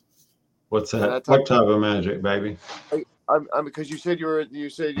 What's that? What type of magic, baby? I'm because you said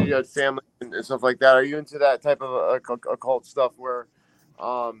you had family and stuff like that. Are you into that type of occult stuff where,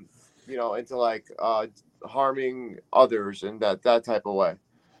 into like harming others in that type of way?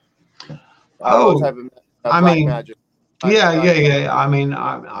 Magic. Yeah. I mean,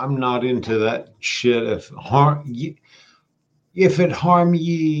 I'm not into that shit. If it harm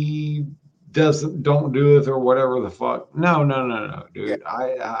ye, don't do it or whatever the fuck. No, dude. Yeah.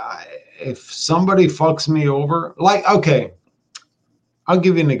 I if somebody fucks me over, like, okay, I'll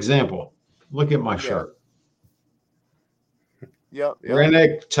give you an example. Look at my shirt.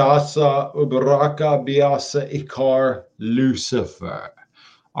 Renek Tasa Ubaraka Biasa Ikar Lucifer.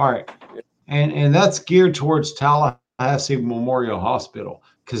 All right. And that's geared towards Tallahassee Memorial Hospital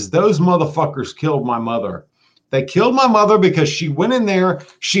because those motherfuckers killed my mother. They killed my mother because she went in there.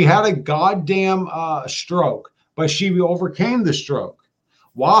 She had a goddamn stroke, but she overcame the stroke.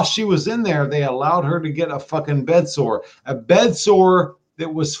 While she was in there, they allowed her to get a fucking bed sore. A bed sore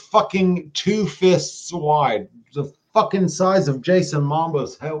that was fucking 2 fists wide. The fucking size of Jason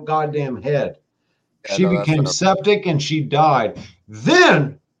Mamba's goddamn head. Yeah, she became septic and she died.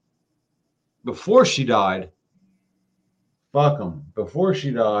 Then, before she died,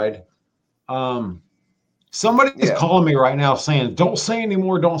 somebody is calling me right now saying, don't say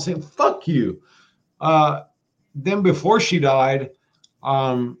anymore. Don't say, fuck you. Then before she died,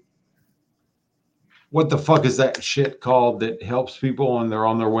 what the fuck is that shit called that helps people when they're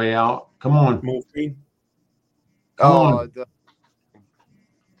on their way out? Come on. Morphine. Come on.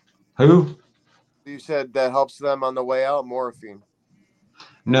 Who? You said that helps them on the way out? Morphine.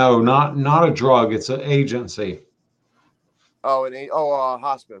 No, not a drug. It's an agency.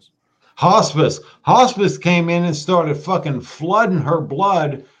 Hospice. Hospice came in and started fucking flooding her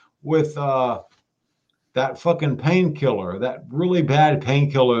blood with that fucking painkiller, that really bad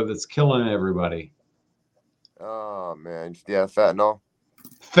painkiller that's killing everybody. Oh man, yeah, fentanyl.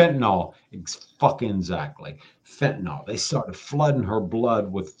 Exactly. Fentanyl. They started flooding her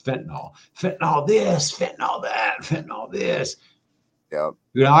blood with fentanyl. Fentanyl this, fentanyl that, fentanyl this. Yeah.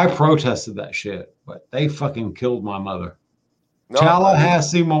 Dude, I protested that shit, but they fucking killed my mother.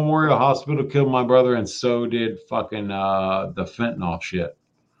 Tallahassee Memorial Hospital killed my brother, and so did fucking the fentanyl shit.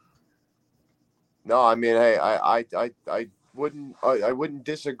 No, I mean, hey, I wouldn't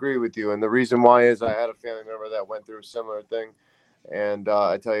disagree with you, and the reason why is I had a family member that went through a similar thing, and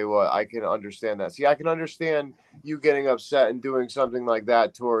I tell you what, I can understand that. See, I can understand you getting upset and doing something like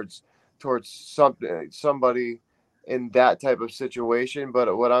that towards somebody in that type of situation.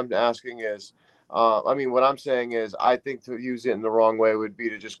 But what I'm asking is, what I'm saying is, I think to use it in the wrong way would be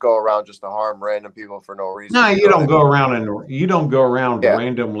to just go around just to harm random people for no reason. No, you know don't what I go mean? around and you don't go around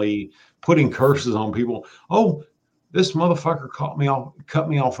randomly putting curses on people. Oh, this motherfucker cut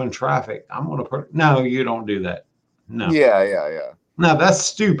me off in traffic. I'm gonna put. No, you don't do that. No. Yeah. No, that's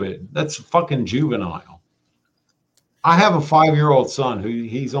stupid. That's fucking juvenile. I have a 5-year-old son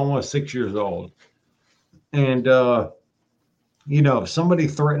he's almost 6 years old, and if somebody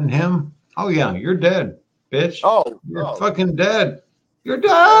threatened him, oh yeah, you're dead, bitch. You're fucking dead. You're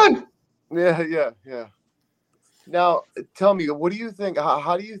dead. Yeah. Now, tell me, what do you think?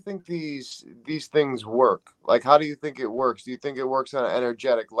 How do you think these things work? Like, how do you think it works? Do you think it works on an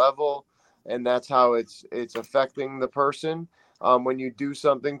energetic level, and that's how it's affecting the person when you do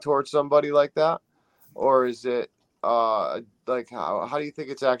something towards somebody like that, or is it like how do you think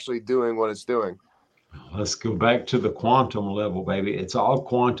it's actually doing what it's doing? Let's go back to the quantum level, baby. It's all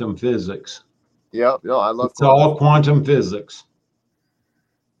quantum physics. Yep. No, I love it's all quantum physics.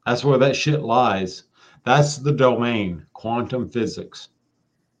 That's where that shit lies. That's the domain, quantum physics.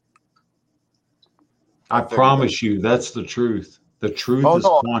 I promise you, that's the truth. The truth is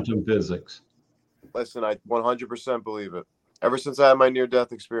quantum physics. Listen, I 100% believe it. Ever since I had my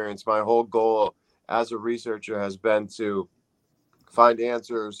near-death experience, my whole goal as a researcher has been to find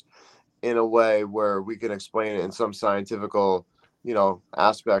answers in a way where we can explain it in some scientifical,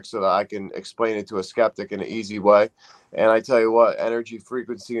 aspect so that I can explain it to a skeptic in an easy way. And I tell you what, energy,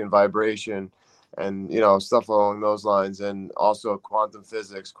 frequency, and vibration, and stuff along those lines, and also quantum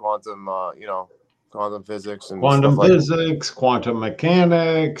physics, quantum physics, and quantum stuff physics, quantum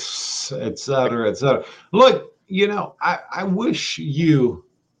mechanics, et cetera, et cetera. Look, I wish you,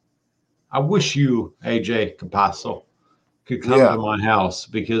 AJ Capasso, could come to my house,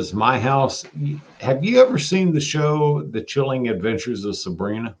 because my house. Have you ever seen the show The Chilling Adventures of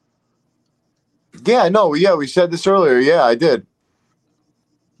Sabrina? Yeah, no, yeah, we said this earlier. Yeah, I did.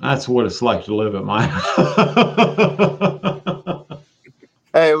 That's what it's like to live at my house.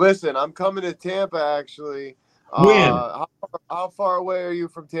 Hey, listen, I'm coming to Tampa actually. When? How far away are you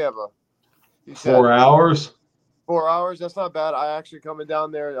from Tampa? You 4 hours. 4 hours? That's not bad. I actually coming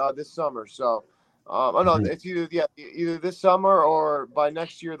down there this summer. So, it's either this summer or by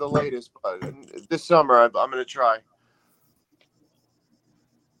next year the latest. But this summer I'm gonna try.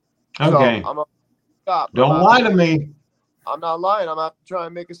 Okay. So I'm gonna stop. Don't lie to me. I'm not lying. I'm gonna have to try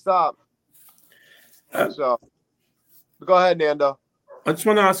and make a stop. So, go ahead, Nando. I just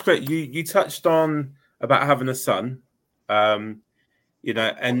want to ask quick. You touched on about having a son, and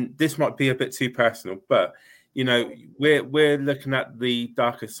this might be a bit too personal, but we're looking at the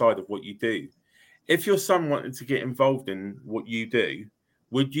darker side of what you do. If your son wanted to get involved in what you do,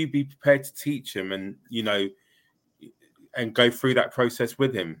 would you be prepared to teach him and and go through that process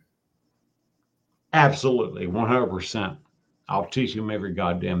with him? Absolutely, 100%. I'll teach him every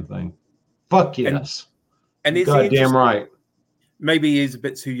goddamn thing. Fuck yes. And is goddamn right. Maybe he's a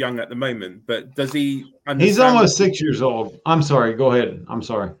bit too young at the moment, but does he understand? He's almost 6 years old. I'm sorry. Go ahead. I'm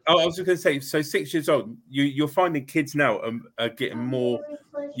sorry. Oh, I was just going to say, so 6 years old, you're finding kids now are getting more,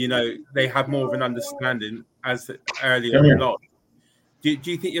 they have more of an understanding as earlier on. Do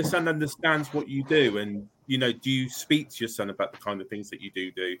you think your son understands what you do? And, do you speak to your son about the kind of things that you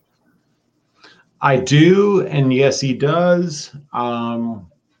do? I do. And yes, he does.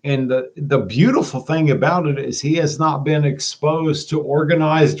 And the beautiful thing about it is he has not been exposed to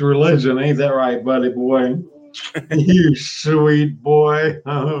organized religion. Ain't that right, buddy boy? You sweet boy.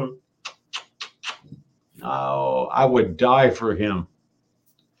 Oh, I would die for him.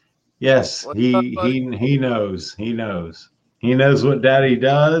 Yes, he knows. He knows. He knows what daddy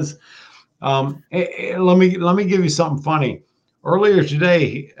does. Let me give you something funny. Earlier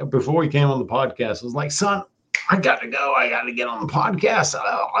today, before we came on the podcast, I was like, son, I got to go. I got to get on the podcast.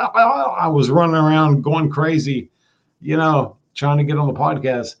 I was running around going crazy, trying to get on the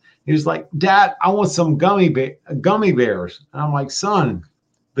podcast. He was like, Dad, I want some gummy bears. And I'm like, son,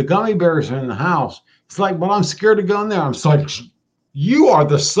 the gummy bears are in the house. It's like, but I'm scared to go in there. I'm like, you are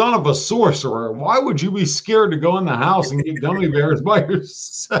the son of a sorcerer. Why would you be scared to go in the house and get gummy bears by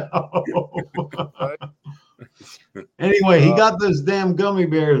yourself? Anyway, he got those damn gummy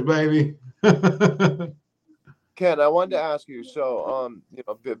bears, baby. Ken, I wanted to ask you, so,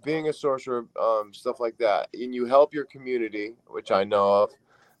 being a sorcerer, stuff like that, and you help your community, which I know of,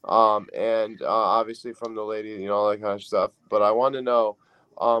 and obviously from the lady, you know, all that kind of stuff. But I want to know,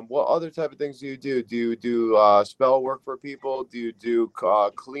 what other type of things do you do? Do you do spell work for people? Do you do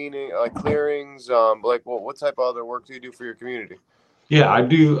cleaning, like clearings? Like what type of other work do you do for your community? Yeah, I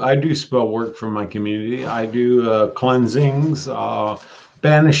do spell work for my community. I do cleansings,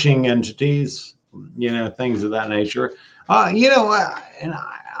 banishing entities, things of that nature. I'm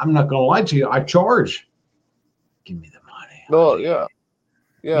not going to lie to you. I charge. Give me the money. Well, yeah.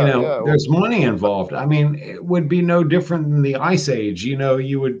 There's money involved. I mean, it would be no different than the Ice Age.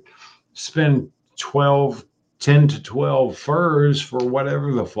 You would spend 10 to 12 furs for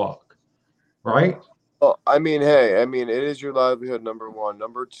whatever the fuck, right? Well, I mean, hey, it is your livelihood, number one.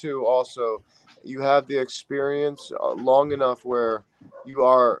 Number two, also, you have the experience long enough where you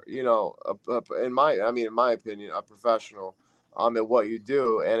are, in my opinion, a professional at what you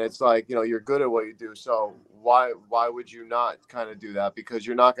do, and it's like, you're good at what you do. So why would you not kind of do that? Because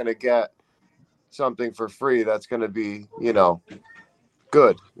you're not going to get something for free that's going to be,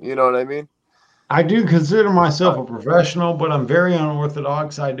 good. You know what I mean? I do consider myself a professional, but I'm very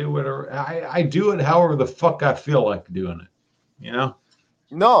unorthodox. I do it however the fuck I feel like doing it.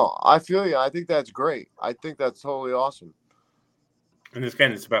 No, I feel you. I think that's great. I think that's totally awesome. And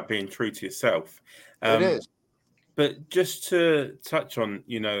again, it's about being true to yourself. It is. But just to touch on,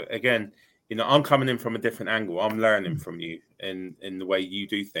 again, I'm coming in from a different angle. I'm learning from you in the way you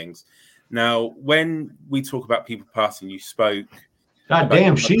do things. Now, when we talk about people passing, you spoke. God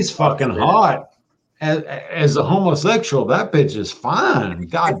damn, she's fucking hot. As a homosexual, that bitch is fine.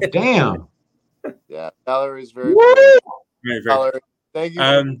 God damn. Yeah, Valerie's very pretty. Very, very. Valerie, thank you.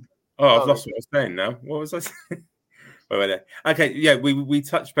 I've lost what I was saying now. What was I saying? Wait. Okay, yeah, we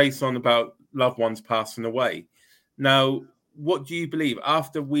touched base on about loved ones passing away. Now, what do you believe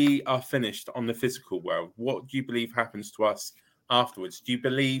after we are finished on the physical world? What do you believe happens to us afterwards? Do you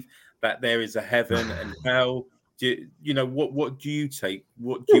believe that there is a heaven and hell? What do you take?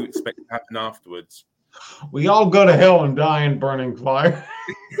 What do you expect to happen afterwards? We all go to hell and die in burning fire.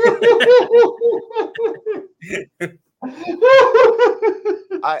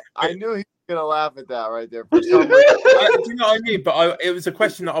 I knew he was gonna laugh at that right there. For some reason. Do you know what I mean? But it was a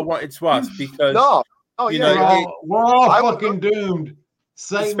question that I wanted to ask because we're all fucking doomed.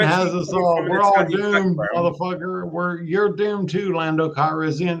 Satan has us all. We're all doomed, motherfucker. You're doomed too, Lando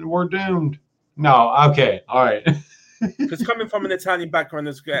Calrissian. We're doomed. No, okay, all right. Because coming from an Italian background,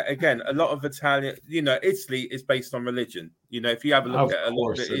 again, a lot of Italian, Italy is based on religion. If you have a look at a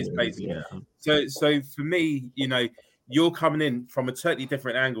lot of it is based. Yeah. So for me, you're coming in from a totally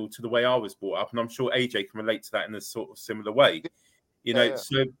different angle to the way I was brought up, and I'm sure AJ can relate to that in a sort of similar way.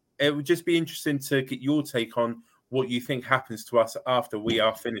 So it would just be interesting to get your take on what you think happens to us after we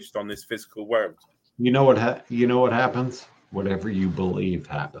are finished on this physical world. You know what happens? Whatever you believe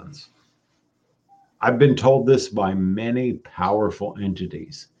happens. I've been told this by many powerful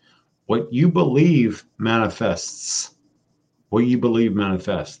entities. What you believe manifests. What you believe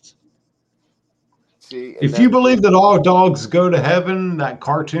manifests. See, if you believe that all dogs go to heaven, that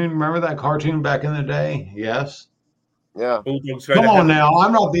cartoon, remember that cartoon back in the day? Yes. Yeah. Come on now.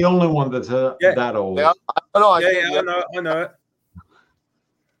 I'm not the only one that's that old. Yeah, I know. I know it.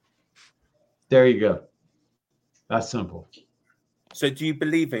 There you go. That's simple. So do you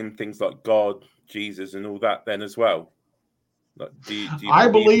believe in things like God, Jesus, and all that then as well? Like, do you I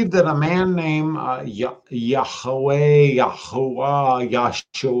believe that a man named Yahweh,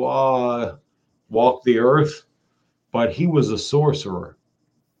 Yahshua walked the earth, but he was a sorcerer.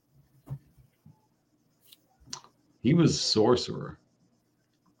 He was a sorcerer.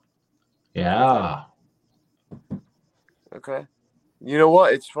 Yeah. Okay. You know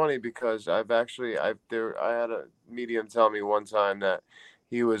what? It's funny because I had a medium tell me one time that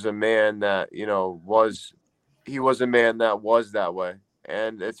he was a man that, was a man that was that way.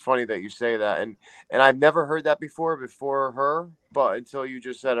 And it's funny that you say that. And I've never heard that before her, but until you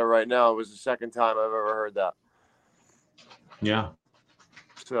just said it right now, it was the second time I've ever heard that. Yeah.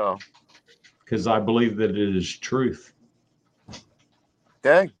 So. Because I believe that it is truth.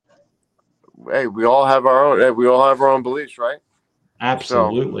 Dang. Hey, we all have our own beliefs, right?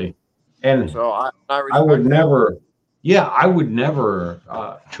 Absolutely. And so I would never, I would never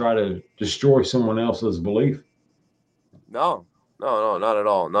try to destroy someone else's belief. No, not at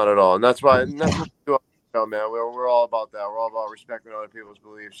all. Not at all. And that's what we do, man. We're all about that. We're all about respecting other people's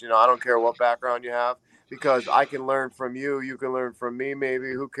beliefs. I don't care what background you have, because I can learn from you. You can learn from me,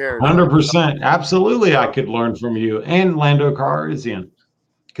 maybe. Who cares? 100%. Absolutely, I could learn from you and Lando Calrissian,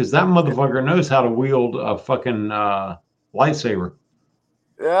 because that motherfucker knows how to wield a fucking lightsaber.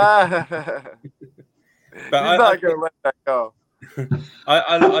 Yeah. He's not going to let that go.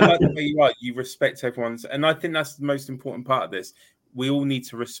 I like the way you are. You respect everyone's, and I think that's the most important part of this. We all need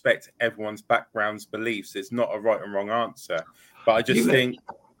to respect everyone's backgrounds, beliefs. There's not a right and wrong answer, but I just think,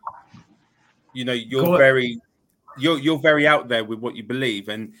 you're very out there with what you believe,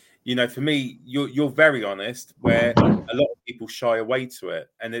 and for me, you're very honest. Where a lot of people shy away to it,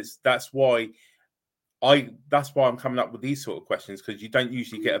 and that's why I'm coming up with these sort of questions, because you don't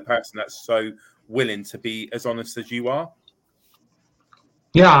usually get a person that's so willing to be as honest as you are.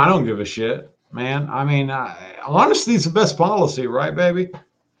 Yeah, I don't give a shit, man. I mean, honesty is the best policy, right, baby?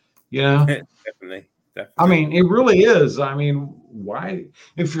 Definitely. I mean, it really is. I mean, why?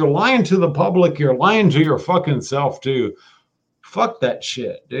 If you're lying to the public, you're lying to your fucking self too. Fuck that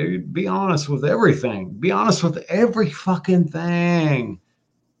shit, dude. Be honest with everything. Be honest with every fucking thing.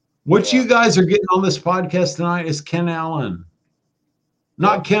 What you guys are getting on this podcast tonight is Ken Allen.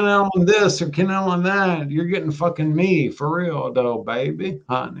 Not Ken Allen this or Ken Allen that. You're getting fucking me for real, though, baby,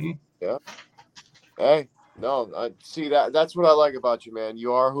 honey. Yeah. Hey, no, I see that's what I like about you, man.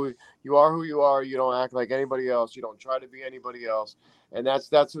 You are who you are. You don't act like anybody else. You don't try to be anybody else. And that's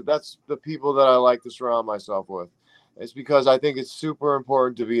the people that I like to surround myself with. It's because I think it's super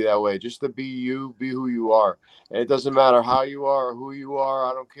important to be that way. Just to be you, be who you are. And it doesn't matter how you are or who you are.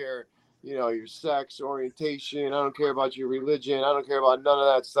 I don't care, your sex, orientation. I don't care about your religion. I don't care about none of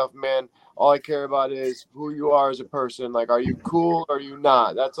that stuff, man. All I care about is who you are as a person. Like, are you cool or are you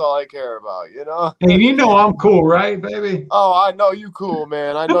not? That's all I care about, And you know I'm cool, right, baby? Oh, I know you cool,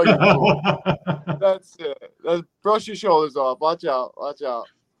 man. I know you cool. That's it. Brush your shoulders off. Watch out. Watch out.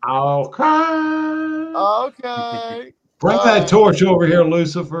 Okay. Okay. Bring that torch over here,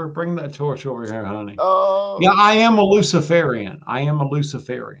 Lucifer. Bring that torch over here, honey. Oh. Yeah, I am a Luciferian.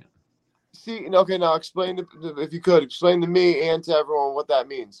 See, okay, now explain, if you could, explain to me and to everyone what that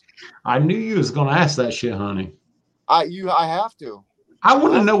means. I knew you was going to ask that shit, honey. I have to. I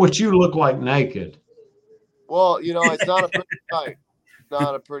want to know what you look like naked. Well, it's not a pretty sight.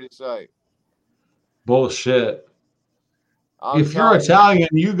 Not a pretty sight. Bullshit. If you're Italian,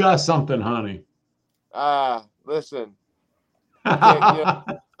 you got something, honey. Listen.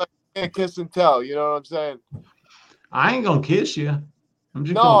 Can't kiss and tell. You know what I'm saying? I ain't gonna kiss you. I'm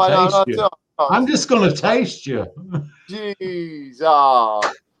just gonna taste you. I'm just gonna taste you. Jeez.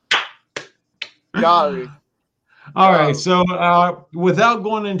 Got me. All right. So, without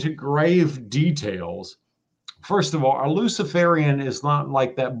going into grave details, first of all, a Luciferian is not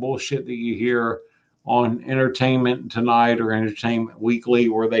like that bullshit that you hear on Entertainment Tonight or Entertainment Weekly,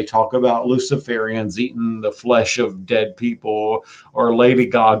 where they talk about Luciferians eating the flesh of dead people, or Lady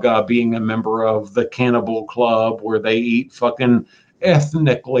Gaga being a member of the Cannibal Club, where they eat fucking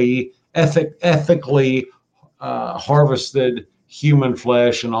ethically harvested human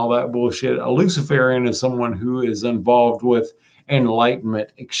flesh and all that bullshit. A Luciferian is someone who is involved with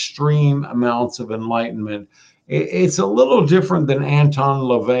enlightenment, extreme amounts of enlightenment. It's a little different than Anton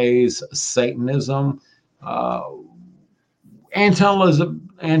LaVey's Satanism. Anton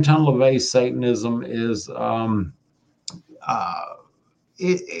LaVey's Satanism is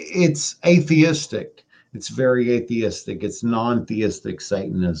it's atheistic. It's very atheistic. It's non-theistic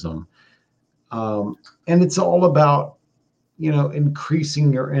Satanism, and it's all about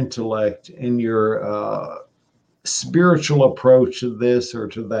increasing your intellect and your spiritual approach to this or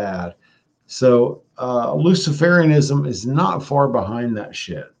to that. So Luciferianism is not far behind that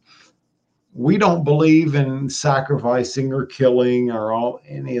shit. We don't believe in sacrificing or killing or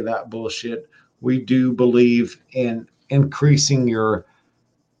any of that bullshit. We do believe in increasing your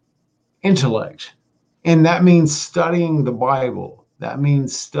intellect. And that means studying the Bible. That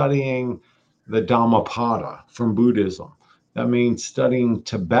means studying the Dhammapada from Buddhism. That means studying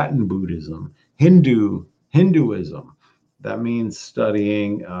Tibetan Buddhism, Hinduism. That means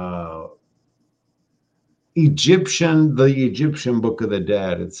studying the Egyptian Book of the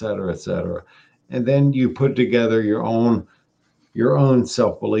Dead, et cetera, and then you put together your own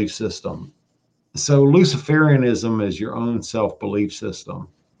self-belief system. So Luciferianism is your own self-belief system.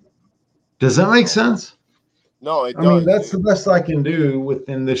 Does that make sense? No, it does. I mean, that's the best I can do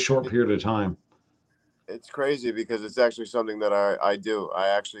within this short period of time. It's crazy because it's actually something that I do.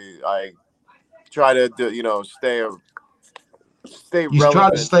 I try to do, stay You relevant. try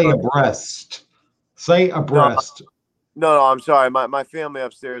to stay abreast. Say abreast. No, I'm sorry. My family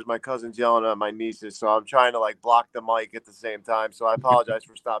upstairs, my cousin's yelling at my nieces, so I'm trying to block the mic at the same time. So I apologize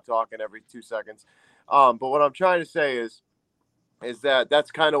for stop talking every 2 seconds. But what I'm trying to say is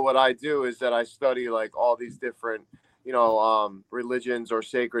that's kind of what I do, is that I study all these different, religions or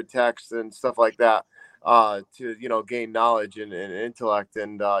sacred texts and stuff like that. to, gain knowledge and intellect,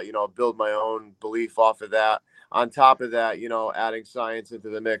 and build my own belief off of that. On top of that, adding science into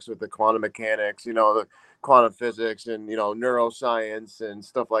the mix with the quantum mechanics, the quantum physics, and neuroscience and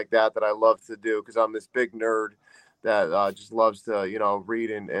stuff like that I love to do, because I'm this big nerd that just loves to read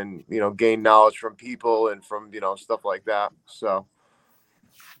and gain knowledge from people and from stuff like that. So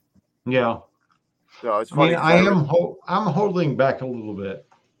yeah. So it's I mean, funny. I'm holding back a little bit,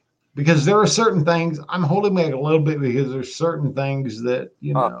 because there are certain things I'm holding back a little bit, because there's certain things that,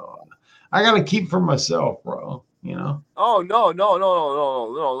 I got to keep for myself, bro. Oh, no.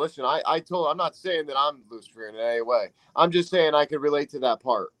 Listen, I'm not saying that I'm Luciferian in any way. I'm just saying I could relate to that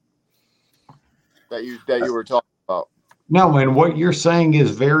part that you were talking about. No, and what you're saying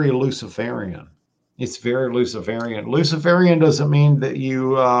is very Luciferian. It's very Luciferian. Luciferian doesn't mean that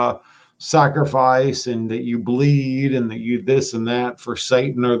you sacrifice and that you bleed and that you this and that for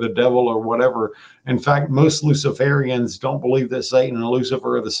Satan or the devil or whatever. In fact, most Luciferians don't believe that Satan and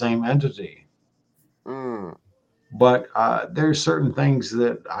Lucifer are the same entity. Mm. But there's certain things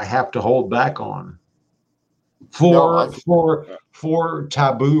that I have to hold back on for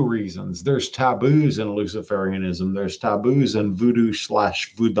taboo reasons. There's taboos in Luciferianism. There's taboos in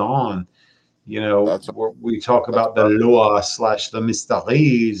voodoo/voodoo. Where we talk about the Loa/the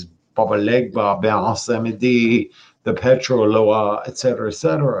Mysteries, Baba Legba, Ben Samedi, the Petro Loa, etc.,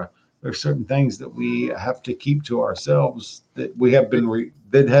 etc. There's certain things that we have to keep to ourselves that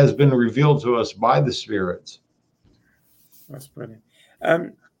that has been revealed to us by the spirits. That's brilliant.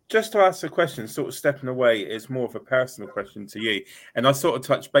 Just to ask a question, sort of stepping away, is more of a personal question to you. And I sort of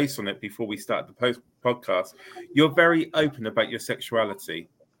touched base on it before we started the podcast. You're very open about your sexuality.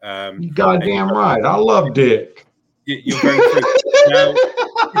 You goddamn right. I love dick. You're very true. Now,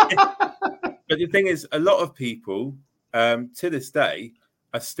 but the thing is, a lot of people to this day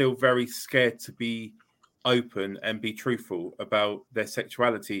are still very scared to be open and be truthful about their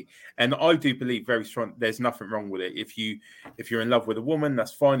sexuality, and I do believe very strong there's nothing wrong with it. If you're in love with a woman,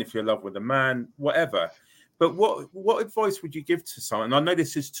 that's fine. If you're in love with a man, whatever. But what advice would you give to someone? And I know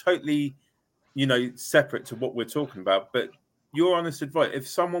this is totally separate to what we're talking about, but your honest advice, if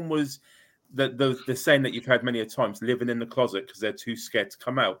someone was the saying that you've had many a times, living in the closet because they're too scared to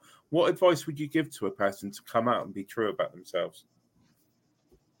come out, what advice would you give to a person to come out and be true about themselves?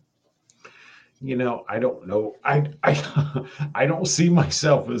 I don't know. I don't see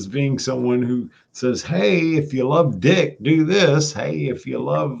myself as being someone who says, "Hey, if you love dick, do this. Hey, if you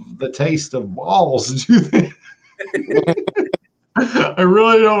love the taste of balls, do this." I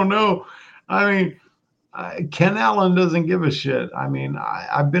really don't know. I mean, Ken Allen doesn't give a shit. I mean,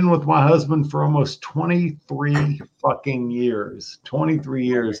 I've been with my husband for almost 23 fucking years. 23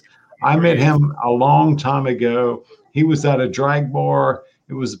 years. I met him a long time ago. He was at a drag bar.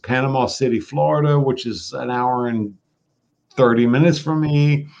 It was Panama City, Florida, which is an hour and 30 minutes from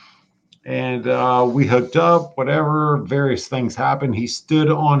me. And we hooked up, whatever, various things happened. He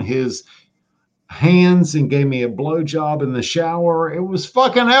stood on his hands and gave me a blowjob in the shower. It was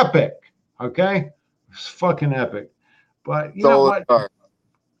fucking epic. Okay? It was fucking epic. But you know what? Heart.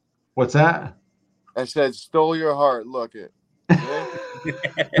 What's that? I said, stole your heart. Look it.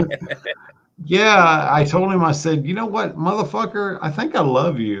 Yeah, I told him, I said, you know what, motherfucker, I think I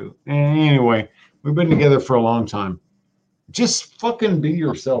love you. And anyway, we've been together for a long time. Just fucking be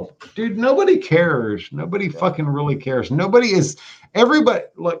yourself. Dude, nobody cares. Nobody fucking really cares. Everybody,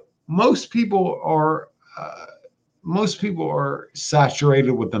 look, most people are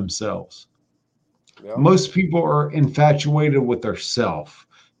saturated with themselves. Yeah. Most people are infatuated with their self.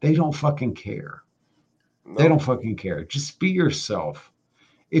 They don't fucking care. No. They don't fucking care. Just be yourself.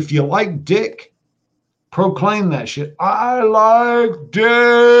 If you like dick, proclaim that shit. I like dick.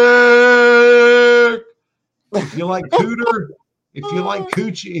 If you like cooter, if you like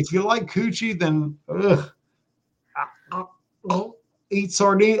coochie, then eat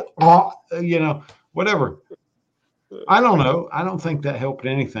sardine. Whatever. I don't know. I don't think that helped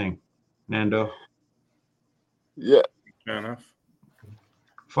anything, Nando. Yeah. Fair enough.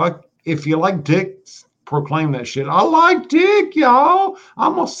 Fuck. If you like dick, proclaim that shit. I like dick, y'all.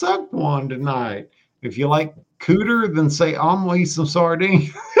 I'm gonna suck one tonight. If you like cooter, then say I'm gonna eat some sardine.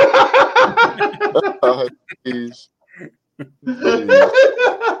 Jeez.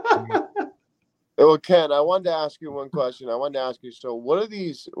 Well, Ken, I wanted to ask you one question. So what are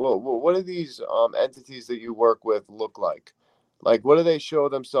these entities that you work with look like? Like, what do they show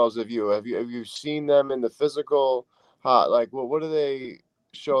themselves of you? Have you seen them in the physical? What do they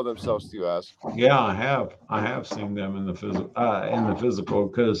show themselves to you as? Yeah, I have seen them in the physical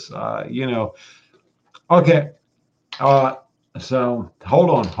because okay. So hold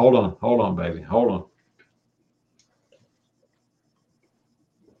on, baby. Hold on.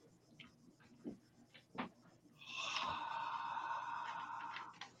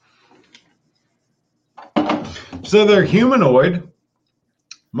 So they're humanoid.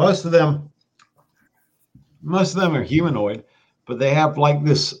 Most of them are humanoid, but they have like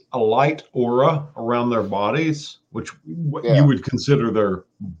this a light aura around their bodies, which what you would consider their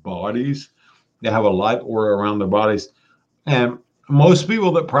bodies. They have a light aura around their bodies. And most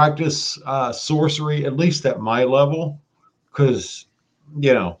people that practice sorcery, at least at my level, because,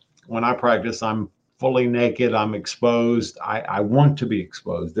 you know, when I practice, I'm fully naked, I'm exposed. I want to be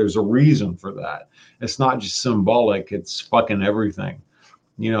exposed. There's a reason for that. It's not just symbolic, it's fucking everything.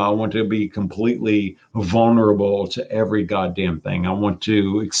 You know, I want to be completely vulnerable to every goddamn thing. I want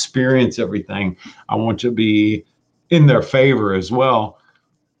to experience everything. I want to be in their favor as well.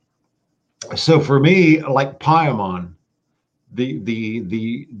 So for me, like Paimon, the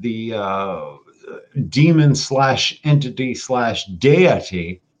demon slash entity slash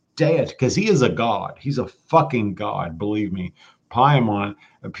deity, because he is a god. He's a fucking god, believe me. Paimon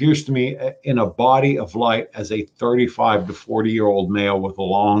appears to me in a body of light as a 35 to 40-year-old male with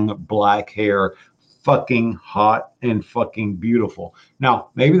long black hair, fucking hot and fucking beautiful. Now,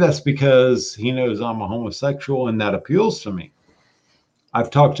 maybe that's because he knows I'm a homosexual and that appeals to me. I've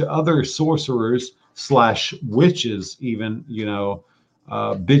talked to other sorcerers slash witches, even, you know,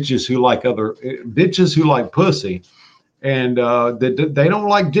 bitches who like pussy, and they don't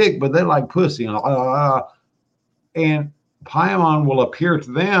like dick, but they like pussy. And Paimon will appear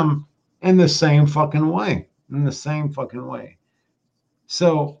to them in the same fucking way.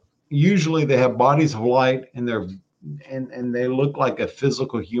 So usually they have bodies of light, and they look like a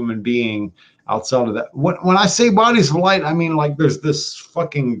physical human being. Outside of that, when I say bodies of light, I mean like there's this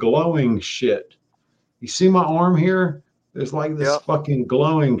fucking glowing shit. You see my arm here? There's like this fucking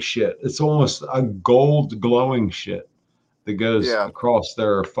glowing shit. It's almost a gold glowing shit that goes across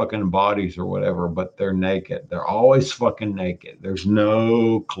their fucking bodies or whatever, but they're naked. They're always fucking naked. There's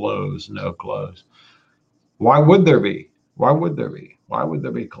no clothes. Why would there be? Why would there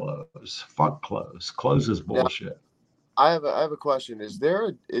be clothes? Fuck clothes. Clothes is bullshit. I have a question. Is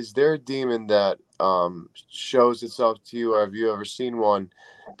there a demon that shows itself to you, or have you ever seen one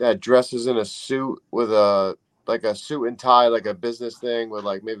that dresses in a suit with a suit and tie, like a business thing with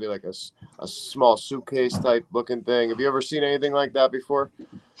like maybe like a small suitcase type looking thing? Have you ever seen anything like that before?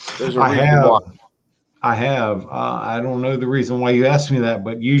 There's a reason why. I have. I don't know the reason why you asked me that,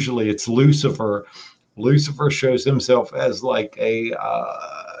 but usually it's Lucifer. Lucifer shows himself as like a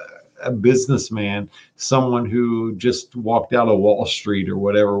businessman, someone who just walked out of Wall Street or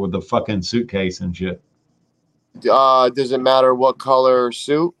whatever with a fucking suitcase and shit. Does it matter what color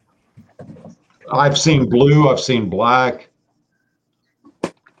suit? I've seen blue. I've seen black.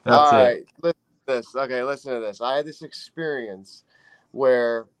 That's it. Listen to this. I had this experience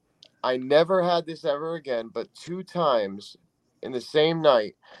where I never had this ever again, but 2 times in the same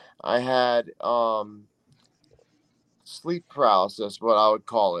night, I had sleep paralysis, what I would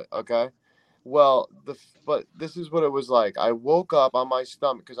call it. Okay. Well, but this is what it was like. I woke up on my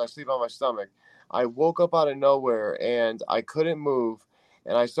stomach because I sleep on my stomach. I woke up out of nowhere and I couldn't move,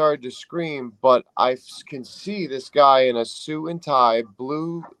 and I started to scream. But I can see this guy in a suit and tie,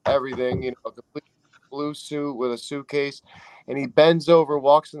 blue everything, you know, a complete blue suit with a suitcase, and he bends over,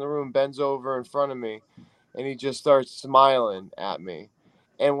 walks in the room, bends over in front of me, and he just starts smiling at me.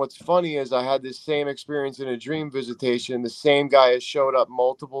 And what's funny is I had this same experience in a dream visitation. The same guy has showed up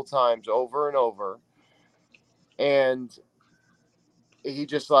multiple times over and over. And he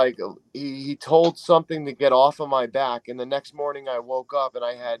just like, he told something to get off of my back. And the next morning I woke up and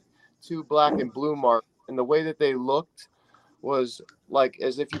I had 2 black and blue marks. And the way that they looked was like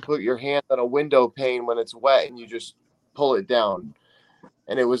as if you put your hand on a window pane when it's wet and you just pull it down.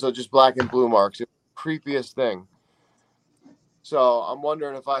 And it was just black and blue marks. It was the creepiest thing. So I'm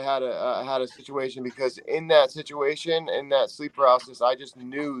wondering if I had a situation, because in that situation, in that sleep paralysis, I just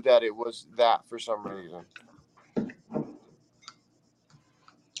knew that it was that for some reason.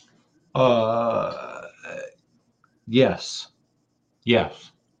 Yes.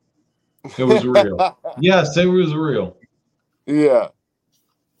 It was real. Yes, it was real. Yeah.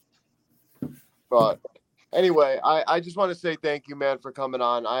 But anyway, I just want to say thank you, man, for coming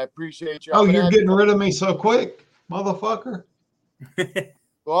on. I appreciate you. Oh, you're getting rid of me so quick, motherfucker.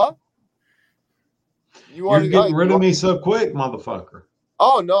 What? You're getting rid of me so quick, motherfucker.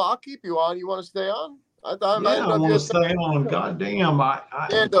 Oh no, I'll keep you on. You want to stay on? I want to stay on. Goddamn, I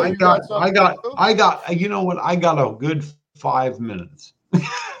got. You know what? I got a good 5 minutes.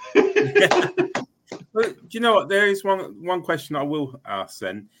 But you know what? There is one question I will ask.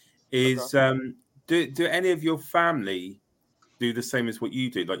 Then is do any of your family do the same as what you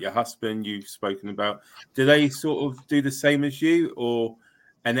do? Like your husband, you've spoken about. Do they sort of do the same as you, or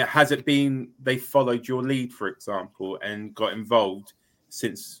And has it been they followed your lead, for example, and got involved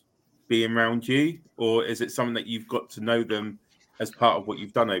since being around you? Or is it something that you've got to know them as part of what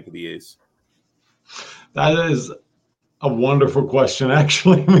you've done over the years? That is a wonderful question,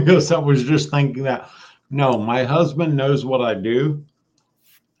 actually, because I was just thinking that. No, my husband knows what I do.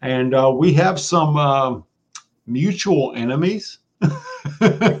 And we have some mutual enemies.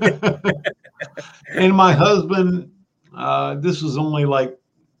 And my husband, this was only like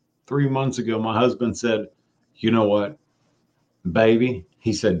 3 months ago, my husband said, you know what, baby?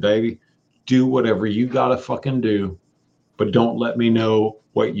 He said, baby, do whatever you got to fucking do, but don't let me know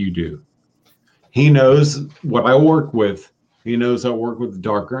what you do. He knows what I work with. He knows I work with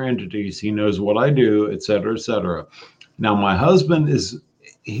darker entities. He knows what I do, et cetera, et cetera. Now, my husband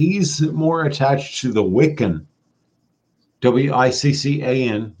he's more attached to the Wiccan,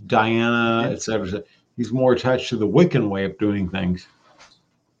 Wiccan, Diana, et cetera. He's more attached to the Wiccan way of doing things.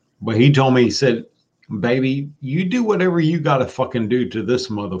 But he told me, he said, baby, you do whatever you got to fucking do to this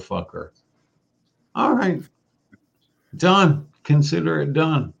motherfucker. All right. Done. Consider it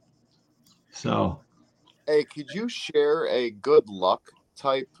done. So. Hey, could you share a good luck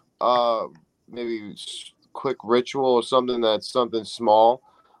type, maybe quick ritual or something that's something small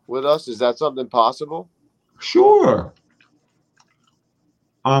with us? Is that something possible? Sure.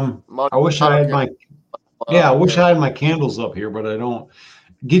 I wish I had I had my candles up here, but I don't.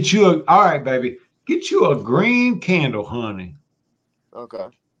 All right, baby. Get you a green candle, honey. Okay.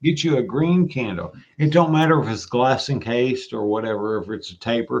 Get you a green candle. It don't matter if it's glass encased or whatever, if it's a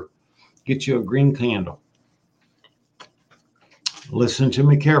taper. Get you a green candle. Listen to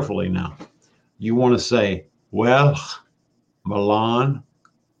me carefully now. You want to say, Welch, Milan,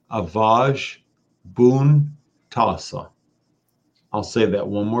 Avaj, Boon, Tasa. I'll say that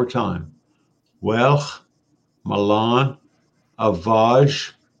one more time. Welch, Milan,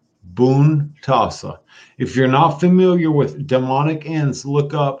 Avaj, Boon, Tasa. If you're not familiar with demonic ends,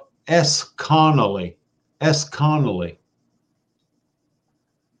 look up S. Connolly. S. Connolly.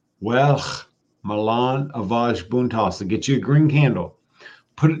 Welch, Milan, Avaj, Boon, Tasa. Get you a green candle.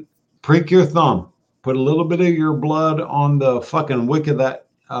 Prick your thumb. Put a little bit of your blood on the fucking wick of that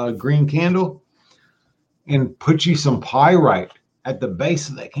green candle and put you some pyrite at the base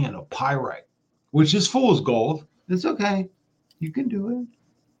of that candle. Pyrite, which is fool's gold. It's okay. You can do it,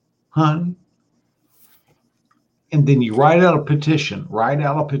 honey. And then you write out a petition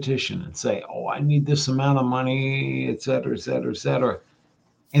and say, oh, I need this amount of money, et cetera, et cetera, et cetera.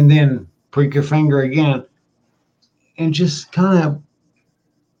 And then prick your finger again and just kind of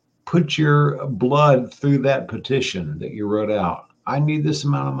put your blood through that petition that you wrote out. I need this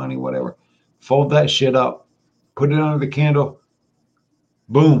amount of money, whatever. Fold that shit up, put it under the candle.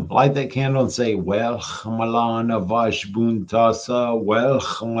 Boom, light that candle and say, Welch Malan Avaj Buntasa,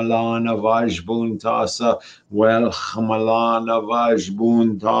 Welch Malan Avaj Buntasa, Welch Malan Avaj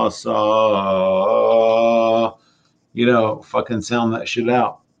Buntasa. You know, fucking sound that shit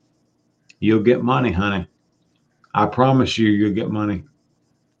out. You'll get money, honey. I promise you'll get money.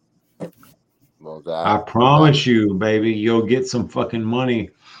 Well, I promise you, baby, you'll get some fucking money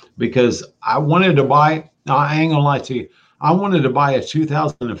because I wanted to buy, I ain't gonna lie to you. I wanted to buy a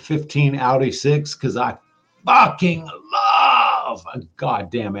 2015 Audi 6 because I fucking love a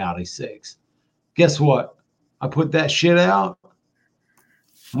goddamn Audi 6. Guess what? I put that shit out.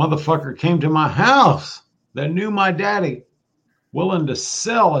 Motherfucker came to my house that knew my daddy, willing to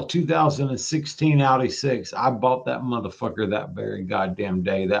sell a 2016 Audi 6. I bought that motherfucker that very goddamn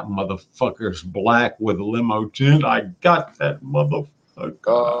day. That motherfucker's black with limo tint. I got that motherfucker.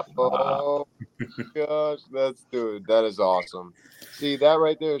 Oh gosh, that is awesome. See, that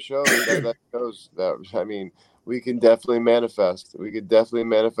right there shows that shows that. I mean, we can definitely manifest. We could definitely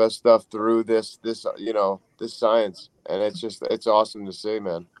manifest stuff through this this science, and it's awesome to see,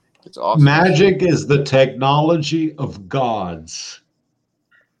 man. It's awesome. Magic is the technology of gods,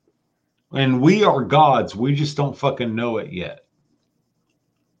 and we are gods. We just don't fucking know it yet.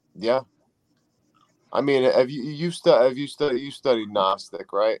 Yeah. I mean, you studied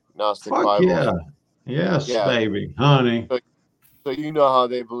Gnostic, right? Gnostic Fuck Bible. yeah. Yes, yeah. Baby, honey. So you know how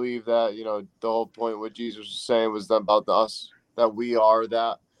they believe that, the whole point what Jesus was saying was about us, that we are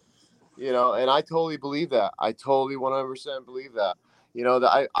that, and I totally believe that. I totally 100% believe that.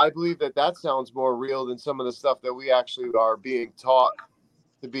 That I believe that sounds more real than some of the stuff that we actually are being taught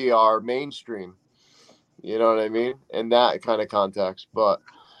to be our mainstream. You know what I mean? In that kind of context. But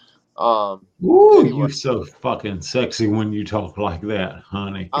ooh, anyway. You're so fucking sexy when you talk like that,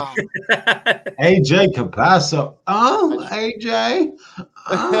 honey. AJ Capasso. Oh, AJ.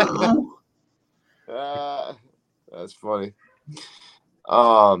 That's funny.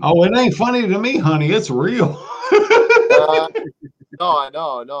 Oh, it ain't funny to me, honey. It's real. No, I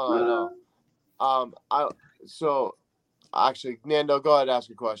know. So actually, Nando, go ahead and ask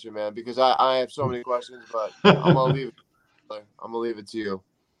a question, man, because I have so many questions, but I'm gonna leave it to you.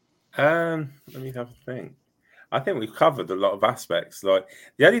 Let me have a think. I think we've covered a lot of aspects. Like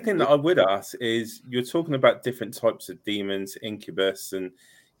the only thing that I would ask is you're talking about different types of demons, incubus, and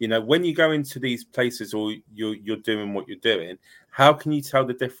when you go into these places or you're doing what you're doing, how can you tell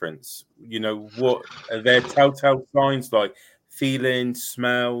the difference? What are there telltale signs like feelings,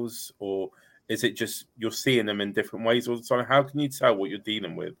 smells, or is it just you're seeing them in different ways all the time? How can you tell what you're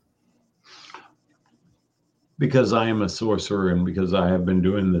dealing with? Because I am a sorcerer and because I have been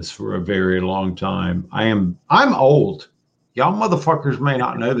doing this for a very long time. I'm old. Y'all motherfuckers may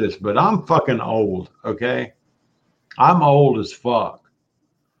not know this, but I'm fucking old, okay? I'm old as fuck.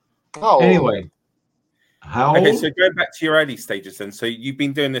 How old? Anyway, how Okay, old? so going back to your early stages then. So you've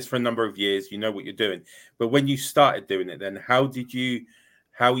been doing this for a number of years, you know what you're doing. But when you started doing it then, how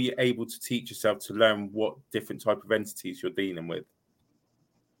were you able to teach yourself to learn what different type of entities you're dealing with?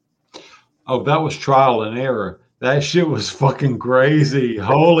 Oh, that was trial and error. That shit was fucking crazy.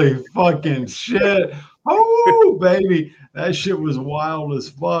 Holy fucking shit. Oh, baby. That shit was wild as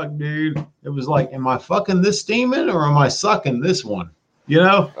fuck, dude. It was like, am I fucking this demon or am I sucking this one?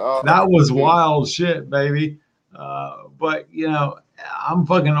 That was wild shit, baby. But, I'm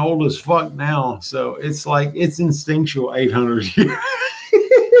fucking old as fuck now. So it's like, it's instinctual 800 years.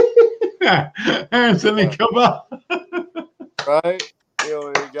 Anthony, come on. Right?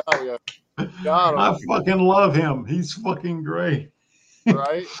 You got him. I fucking love him. He's fucking great.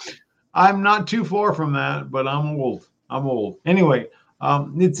 Right? I'm not too far from that, but I'm old. Anyway,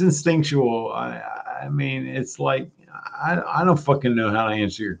 it's instinctual. I mean, it's like I don't fucking know how to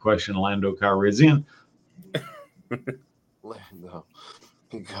answer your question, Lando Calrissian. Lando,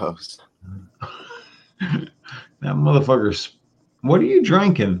 he goes. That motherfucker's. What are you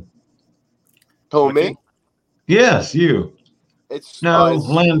drinking? Who, me? Yes, you. It's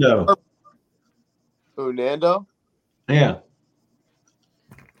Lando. Who, Nando? Yeah.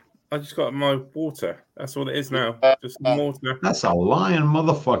 I just got my water. That's all it is now. Just some water. That's a lying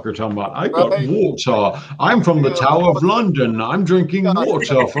motherfucker talking about, I got water. I'm from the Tower of London. I'm drinking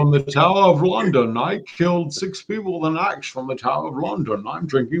water from the Tower of London. I killed 6 people with an axe from the Tower of London. I'm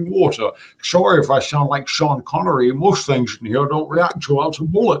drinking water. Sorry if I sound like Sean Connery. Most things in here don't react well to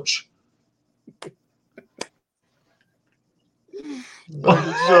bullets.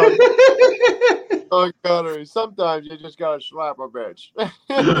 Sean Connery. Sometimes you just gotta slap a bitch.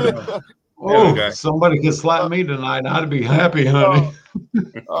 Oh, somebody can slap me tonight. I'd be happy, honey.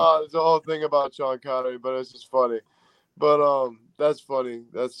 There's a whole thing about Sean Connery, but it's just funny. But that's funny.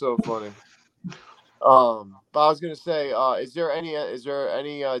 That's so funny. But I was gonna say, is there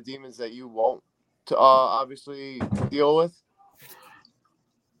any demons that you won't obviously deal with?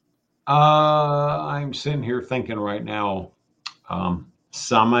 I'm sitting here thinking right now,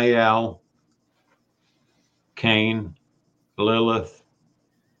 Samael, Cain, Lilith,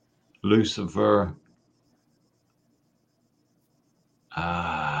 Lucifer.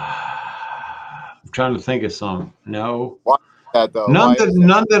 I'm trying to think of some. No, why that though? None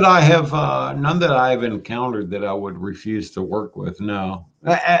that I have encountered that I would refuse to work with. No,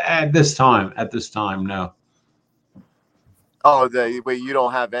 at this time, no. Oh, wait, you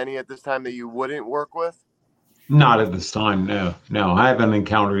don't have any at this time that you wouldn't work with? Not at this time, no. I haven't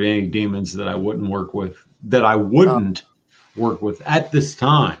encountered any demons that I wouldn't work with. That I wouldn't work with at this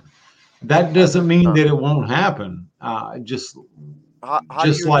time. That doesn't mean that it won't happen. Just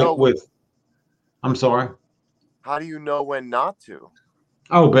like with. I'm sorry. How do you know when not to?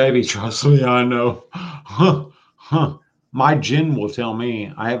 Oh, baby, trust me, I know. My jinn will tell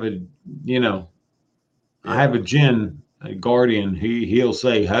me. I have a jinn, a guardian. He'll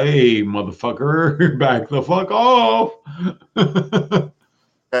say, "Hey, motherfucker, back the fuck off."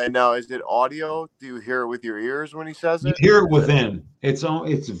 Okay, now is it audio? Do you hear it with your ears when he says it? You hear it within. It's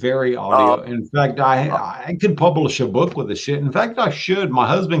very audio. In fact, I could publish a book with the shit. In fact, I should. My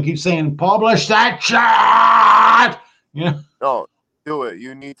husband keeps saying, "Publish that shit." No, do it.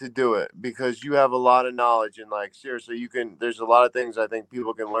 You need to do it because you have a lot of knowledge and seriously, there's a lot of things I think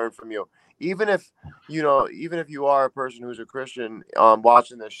people can learn from you. Even if you are a person who's a Christian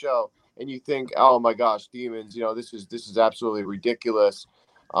watching this show and you think, "Oh my gosh, demons, this is absolutely ridiculous."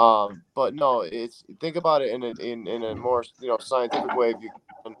 But no, think about it in a more scientific way if you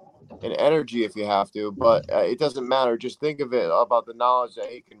can, and energy if you have to, but it doesn't matter. Just think of it about the knowledge that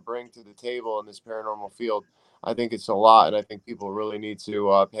he can bring to the table in this paranormal field. I think it's a lot, and I think people really need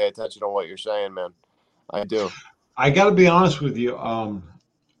to pay attention to what you're saying, man. I do. I got to be honest with you.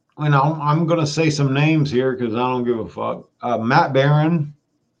 And I'm going to say some names here because I don't give a fuck. Matt Barron,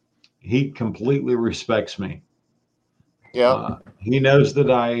 he completely respects me. Yeah. He knows that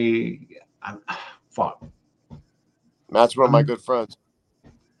fuck. Matt's one of my good friends.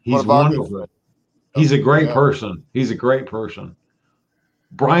 He's wonderful. He's a great person. He's a great person.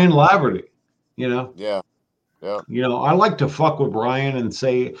 Brian Laverty, you know? Yeah. Yeah. You know, I like to fuck with Brian and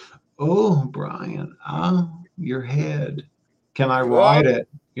say, oh, Brian, your head. Can I ride it?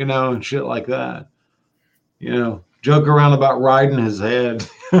 You know, and shit like that. You know, joke around about riding his head.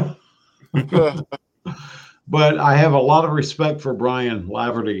 But I have a lot of respect for Brian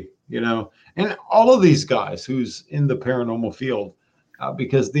Laverty, you know, and all of these guys who's in the paranormal field,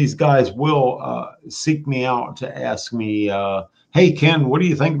 because these guys will seek me out to ask me, hey, Ken, what do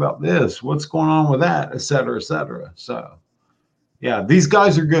you think about this? What's going on with that, et cetera, et cetera. So, yeah, these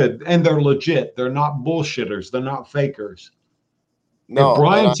guys are good and they're legit. They're not bullshitters. They're not fakers. No, if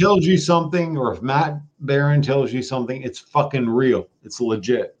Brian tells you something or if Matt Barron tells you something, it's fucking real. It's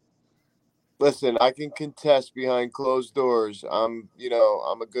legit. Listen, I can contest behind closed doors. I'm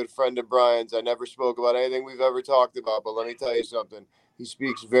a good friend of Brian's. I never spoke about anything we've ever talked about, but let me tell you something. He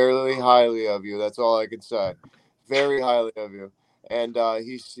speaks very highly of you. That's all I can say. Very highly of you. And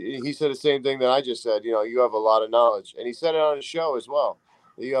he said the same thing that I just said. You know, you have a lot of knowledge. And he said it on his show as well.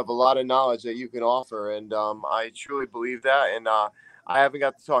 That you have a lot of knowledge that you can offer. And I truly believe that. And I haven't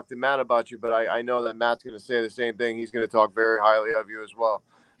got to talk to Matt about you, but I know that Matt's going to say the same thing. He's going to talk very highly of you as well.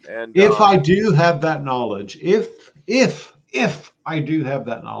 And if I do have that knowledge, if I do have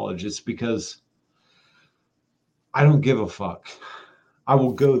that knowledge, it's because I don't give a fuck. I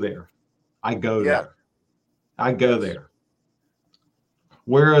will go there. I go there. I go there.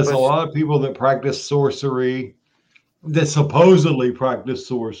 Whereas a lot of people that practice sorcery, that supposedly practice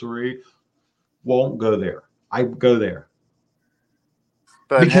sorcery, won't go there. I go there.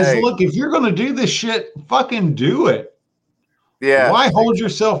 But because look, if you're going to do this shit, fucking do it. Yeah. Why hold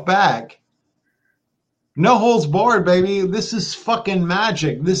yourself back? No holds barred, baby. This is fucking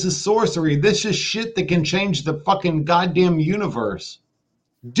magic. This is sorcery. This is shit that can change the fucking goddamn universe.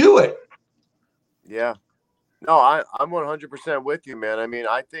 Do it. Yeah. No, I'm 100% with you, man. I mean,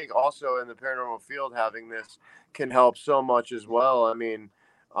 I think also in the paranormal field, having this can help so much as well. I mean,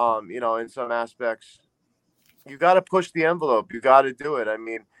 you know, in some aspects, you got to push the envelope. You got to do it. I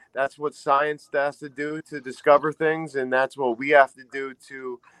mean, that's what science has to do to discover things, and that's what we have to do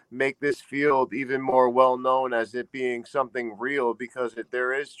to make this field even more well known as it being something real, because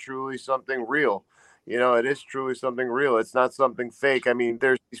there is truly something real. You know, it is truly something real. It's not something fake. I mean,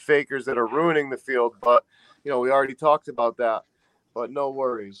 there's these fakers that are ruining the field, but you know, we already talked about that. But no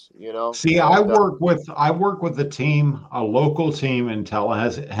worries, you know. See, I work with a team, a local team in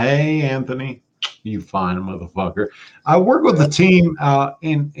Tallahassee. Hey, Anthony. You fine motherfucker. I work with a team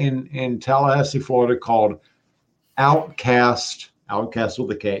in Tallahassee, Florida called Outcast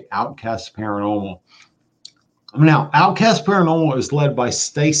with a K, Outcast Paranormal. Now, Outcast Paranormal is led by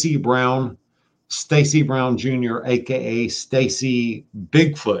Stacy Brown Jr., aka Stacy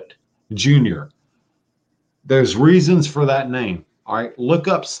Bigfoot Jr. There's reasons for that name. All right, look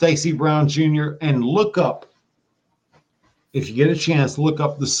up Stacy Brown Jr. and look up, if you get a chance, look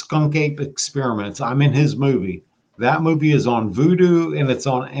up the Skunk Ape Experiments. I'm in his movie. That movie is on Vudu and it's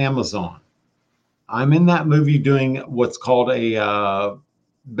on Amazon. I'm in that movie doing what's called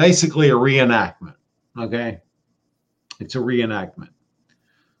basically a reenactment. Okay, it's a reenactment.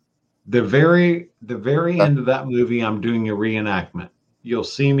 The very end of that movie, I'm doing a reenactment. You'll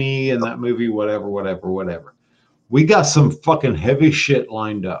see me in that movie, whatever. We got some fucking heavy shit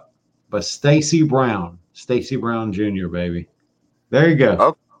lined up. But Stacy Brown Jr., baby. There you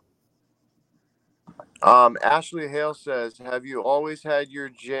go. Okay. Ashley Hale says, have you always had your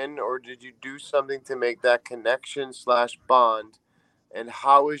jinn, or did you do something to make that connection / bond? And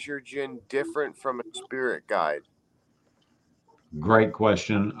how is your jinn different from a spirit guide? Great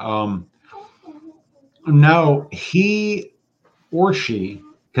question. No, he or she,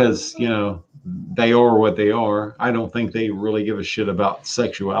 because, you know, they are what they are. I don't think they really give a shit about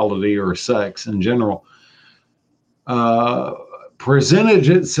sexuality or sex in general. Presented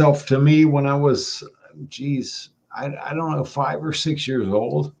itself to me when I was, I don't know, 5 or 6 years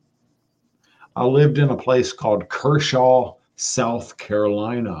old. I lived in a place called Kershaw, South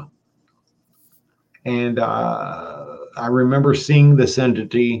Carolina. And I remember seeing this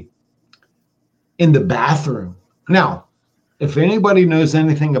entity in the bathroom. Now, if anybody knows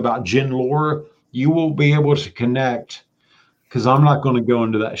anything about jinn lore, you will be able to connect, because I'm not going to go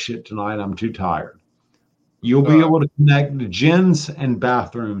into that shit tonight. I'm too tired. You'll be able to connect the jinns and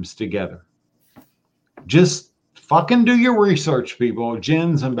bathrooms together. Just Fucking do your research, people.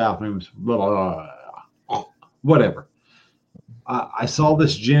 Gins and bathrooms. Blah, blah, blah. Whatever. I saw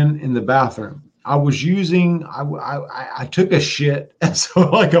this gin in the bathroom. I was using, I took a shit. And so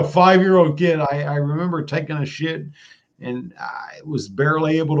like a 5-year-old kid, I remember taking a shit and I was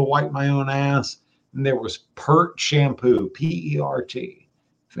barely able to wipe my own ass. And there was Pert shampoo, P-E-R-T.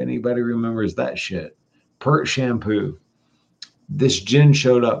 If anybody remembers that shit. Pert shampoo. This gin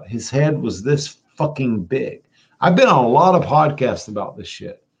showed up. His head was this fucking big. I've been on a lot of podcasts about this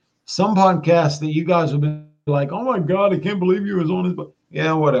shit. Some podcasts that you guys have been like, oh my God, I can't believe you was on his,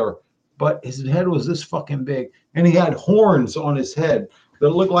 yeah, whatever. But his head was this fucking big. And he had horns on his head that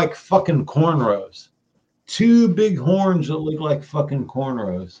looked like fucking cornrows. 2 big horns that looked like fucking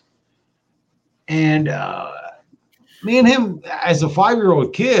cornrows. And me and him, as a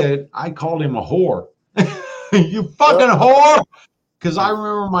 5-year-old kid, I called him a whore. You fucking whore. Because I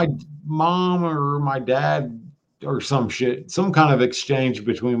remember my mom or my dad or some shit, some kind of exchange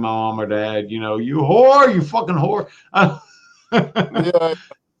between my mom or dad, you know, you whore, you fucking whore. Yeah.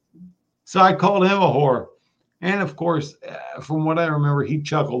 So I called him a whore. And of course, from what I remember, he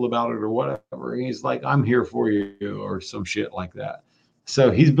chuckled about it or whatever. He's like, I'm here for you or some shit like that.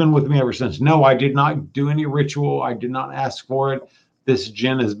 So he's been with me ever since. No, I did not do any ritual. I did not ask for it. This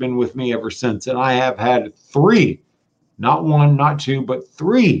gin has been with me ever since. And I have had 3, not 1, not 2, but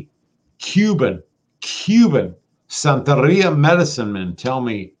 3 Cuban Santeria medicine men tell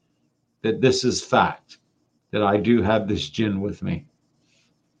me that this is fact, that I do have this gin with me.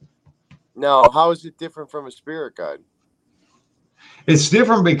 Now, how is it different from a spirit guide? It's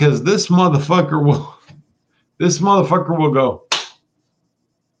different because this motherfucker will go,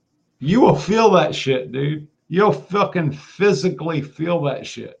 you will feel that shit, dude. You'll fucking physically feel that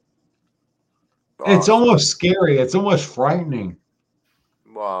shit. Awesome. It's almost scary. It's almost frightening.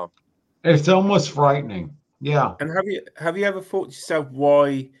 Wow. It's almost frightening. Yeah. And have you ever thought to yourself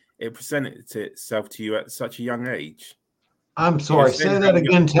why it presented itself to you at such a young age? I'm sorry. Say that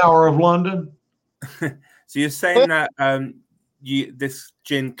again, Tower of London. So you're saying that this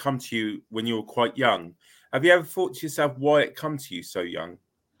gin come to you when you were quite young. Have you ever thought to yourself why it come to you so young?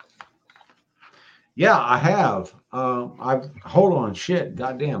 Yeah, I have. Hold on, shit,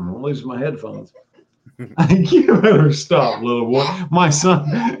 goddamn, I'm losing my headphones. You better stop, little boy. My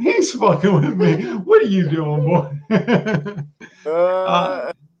son, he's fucking with me. What are you doing, boy?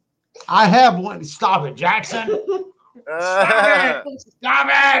 I have one. Stop it, Jackson. Stop it. Stop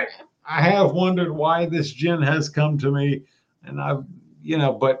it. I have wondered why this gin has come to me, and I've,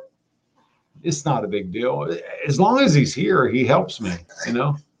 but it's not a big deal. As long as he's here, he helps me,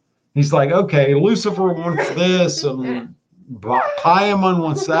 He's like, okay, Lucifer wants this, and Paimon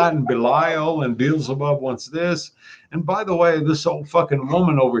wants that, and Belial and Beelzebub wants this. And by the way, this old fucking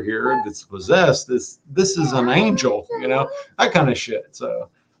woman over here that's possessed, this is an angel, that kind of shit. So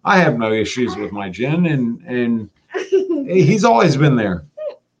I have no issues with my gin, and he's always been there.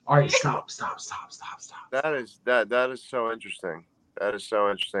 All right, stop. That is so interesting. That is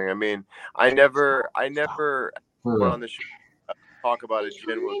so interesting. I mean, I never went on the show talk about it.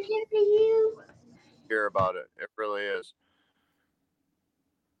 Gin will hear about it. It really is.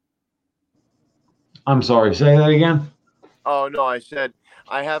 I'm sorry. Say that again. Oh no, I said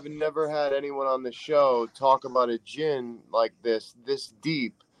I have never had anyone on the show talk about a gin like this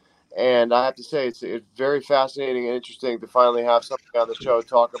deep, and I have to say it's very fascinating and interesting to finally have somebody on the show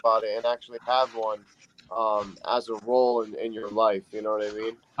talk about it and actually have one as a role in your life. You know what I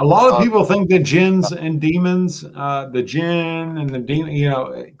mean? A lot of people think that jinns and demons, the jinn and the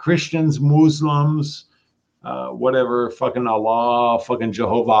demon, Christians, Muslims, whatever, fucking Allah, fucking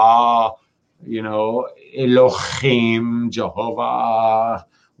Jehovah, Elohim, Jehovah,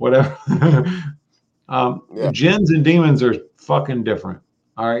 whatever. Jinns and demons are fucking different.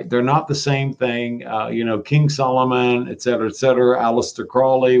 All right. They're not the same thing. King Solomon, et cetera, Aleister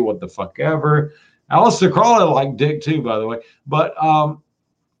Crowley, what the fuck ever. Aleister Crowley like dick too, by the way. But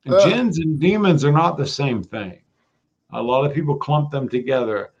jinns and demons are not the same thing. A lot of people clump them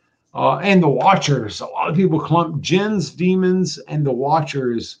together. And the Watchers. A lot of people clump jinns, demons, and the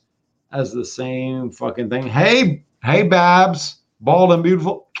Watchers as the same fucking thing. Hey, Babs. Bald and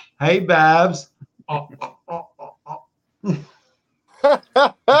beautiful. Hey, Babs. I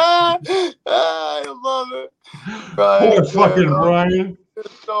love it. Brian, poor fucking Brian.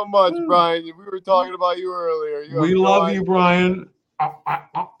 So much, Brian. We were talking about you earlier. We love you, Brian.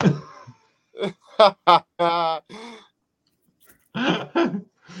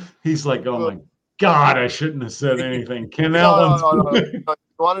 He's like, oh my God, I shouldn't have said anything. Ken No. Allen's. You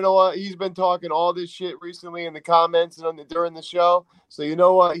want to know what? He's been talking all this shit recently in the comments and during the show. So you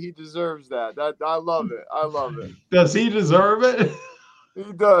know what? He deserves that. I love it. I love it. Does he deserve it?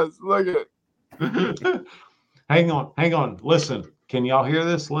 He does. Look at it. Hang on. Listen. Can y'all hear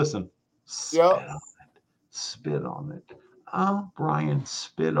this? Listen. Yep. Spit on it. Brian,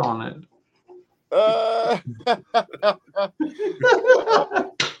 spit on it.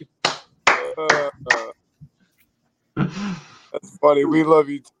 That's funny. We love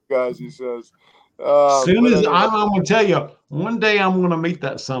you two guys, he says. Soon as I'm going to tell you, one day I'm going to meet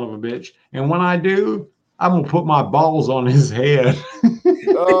that son of a bitch. And when I do, I'm going to put my balls on his head.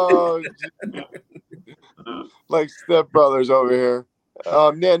 Oh, like stepbrothers over here.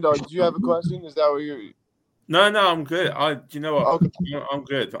 Nando, did you have a question? Is that what you? No, I'm good. You know what? Okay. I'm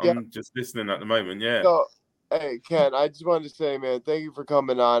good. I'm just listening at the moment. Yeah. So, hey, Ken, I just wanted to say, man, thank you for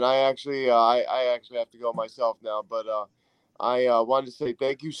coming on. I actually have to go myself now, but I wanted to say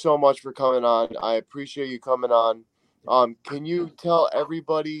thank you so much for coming on. I appreciate you coming on. Can you tell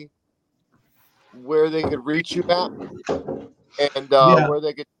everybody where they could reach you at, and where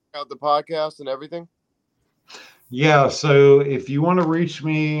they could check out the podcast and everything? Yeah, so if you want to reach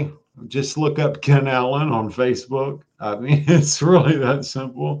me, just look up Ken Allen on Facebook. I mean, it's really that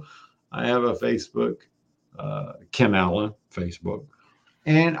simple. I have a Facebook, Ken Allen Facebook.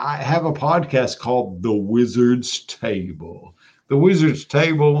 And I have a podcast called The Wizard's Table. The Wizard's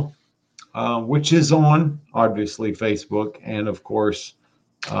Table, which is on, obviously, Facebook and, of course,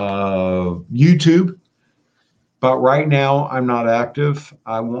 YouTube. But right now, I'm not active.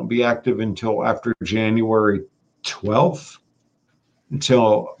 I won't be active until after January 12th,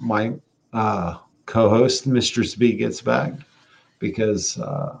 until my co-host, Mistress B, gets back, because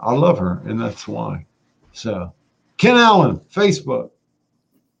I love her, and that's why. So, Ken Allen, Facebook.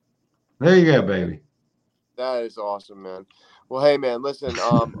 There you go, baby. That is awesome, man. Well, hey, man, listen.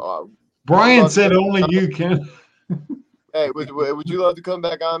 Brian said only you can. Hey, would you love to come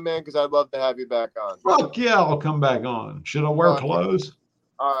back on, man? Because I'd love to have you back on. Fuck yeah, I'll come back on. Should I wear clothes?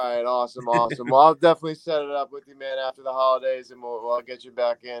 All right, awesome. Well, I'll definitely set it up with you, man, after the holidays, and we'll get you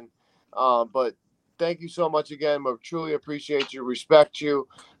back in. But thank you so much again. We truly appreciate you, respect you.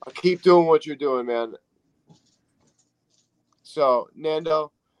 Keep doing what you're doing, man. So,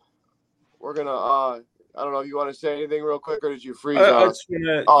 Nando, we're gonna. I don't know if you want to say anything real quick, or did you freeze? I just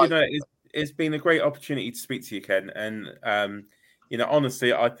want to, it's been a great opportunity to speak to you, Ken. And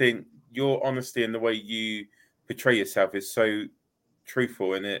honestly, I think your honesty and the way you portray yourself is so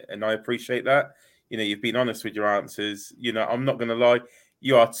truthful in it, and I appreciate that. You've been honest with your answers. I'm not going to lie,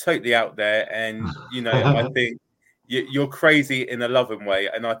 you are totally out there, and I think you're crazy in a loving way,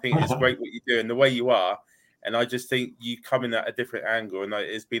 and I think it's great what you do and the way you are. And I just think you come in at a different angle, and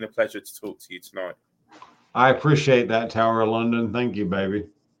it's been a pleasure to talk to you tonight. I appreciate that, Tower of London. Thank you, baby.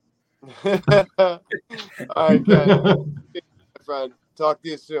 All right, Ken. My friend. Talk to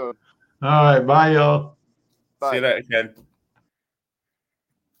you soon. All right, bye, y'all. Bye. See you later, Ken.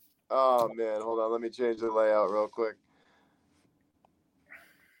 Oh, man. Hold on. Let me change the layout real quick.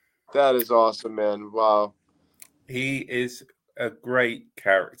 That is awesome, man. Wow. He is a great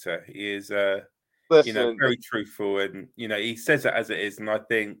character. He is, very truthful, and he says it as it is. And I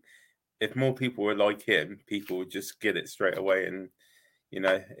think if more people were like him, people would just get it straight away. And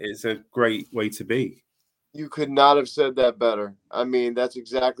it's a great way to be. You could not have said that better. I mean, that's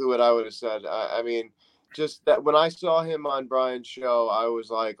exactly what I would have said. I mean, just that when I saw him on Brian's show, I was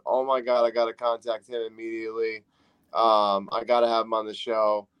like, oh my God, I got to contact him immediately. I got to have him on the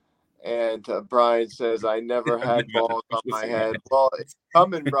show. And Brian says, I never had balls on my head. Well, it's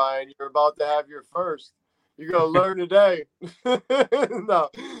coming, Brian. You're about to have your first. You're going to learn today. No,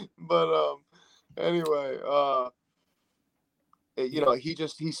 but anyway,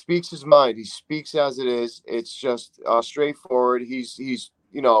 he speaks his mind. He speaks as it is. It's just straightforward. He's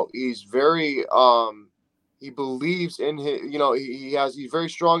very he believes in his, he's very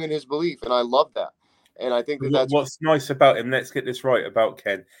strong in his belief, and I love that. And I think that's what's nice about him. Let's get this right about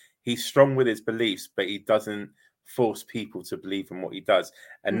Ken. He's strong with his beliefs, but he doesn't force people to believe in what he does,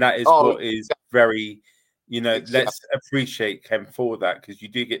 and that is what is very, exactly. Let's appreciate Ken for that, because you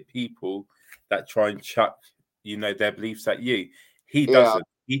do get people that try and chuck, their beliefs at you. He doesn't.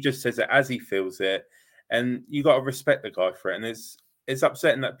 He just says it as he feels it, and you got to respect the guy for it. And it's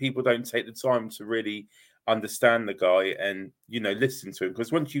upsetting that people don't take the time to really understand the guy and listen to him,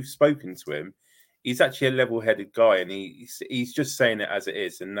 because once you've spoken to him, he's actually a level-headed guy, and he's just saying it as it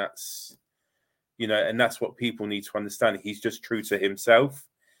is, and that's what people need to understand. He's just true to himself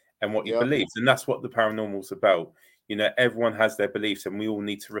and what he believes, and that's what the paranormal's about. You know, everyone has their beliefs, and we all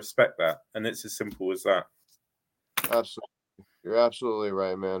need to respect that. And it's as simple as that. Absolutely. You're absolutely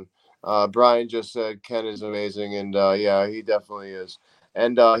right, man. Brian just said Ken is amazing, and yeah, he definitely is.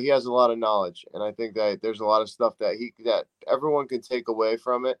 And he has a lot of knowledge, and I think that there's a lot of stuff that everyone can take away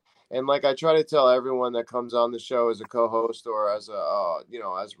from it. And like I try to tell everyone that comes on the show as a co-host or as a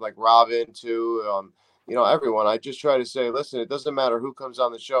as like Robin too, everyone. I just try to say, listen, it doesn't matter who comes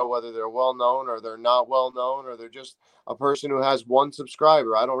on the show, whether they're well known or they're not well known or they're just a person who has one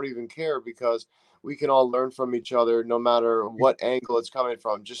subscriber. I don't even care, because we can all learn from each other no matter what angle it's coming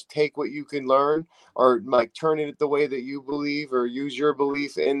from. Just take what you can learn, or like turn it the way that you believe, or use your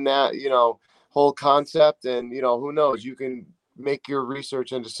belief in that, whole concept. And, who knows, you can make your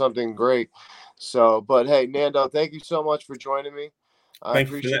research into something great. So, but hey, Nando, thank you so much for joining me.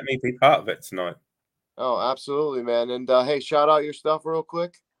 Thank you for letting me be part of it tonight. Oh, absolutely, man. And hey, shout out your stuff real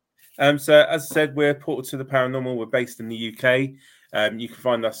quick. So as I said, we're Portal to the Paranormal. We're based in the UK. You can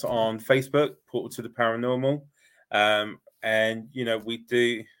find us on Facebook, Portal to the Paranormal. And, we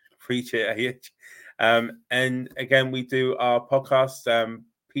do appreciate it. And again, we do our podcast,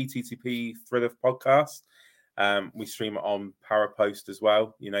 PTTP Thriller Podcast. We stream it on Parapost as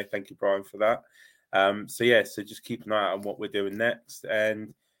well. Thank you, Brian, for that. So just keep an eye out on what we're doing next,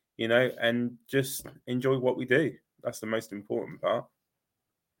 and, and just enjoy what we do. That's the most important part.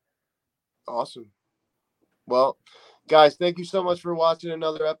 Awesome. Well, guys, thank you so much for watching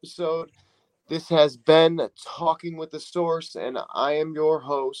another episode. This has been Talking with the Source, and I am your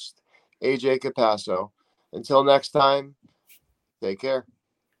host, AJ Capasso. Until next time, take care.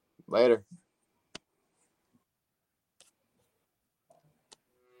 Later.